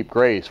Bonhoeffer's cheap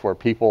grace, where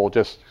people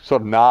just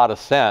sort of nod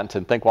assent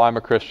and think, well, I'm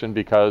a Christian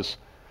because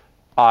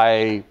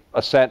I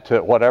assent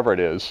to whatever it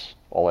is,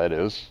 all that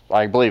is,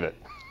 I believe it.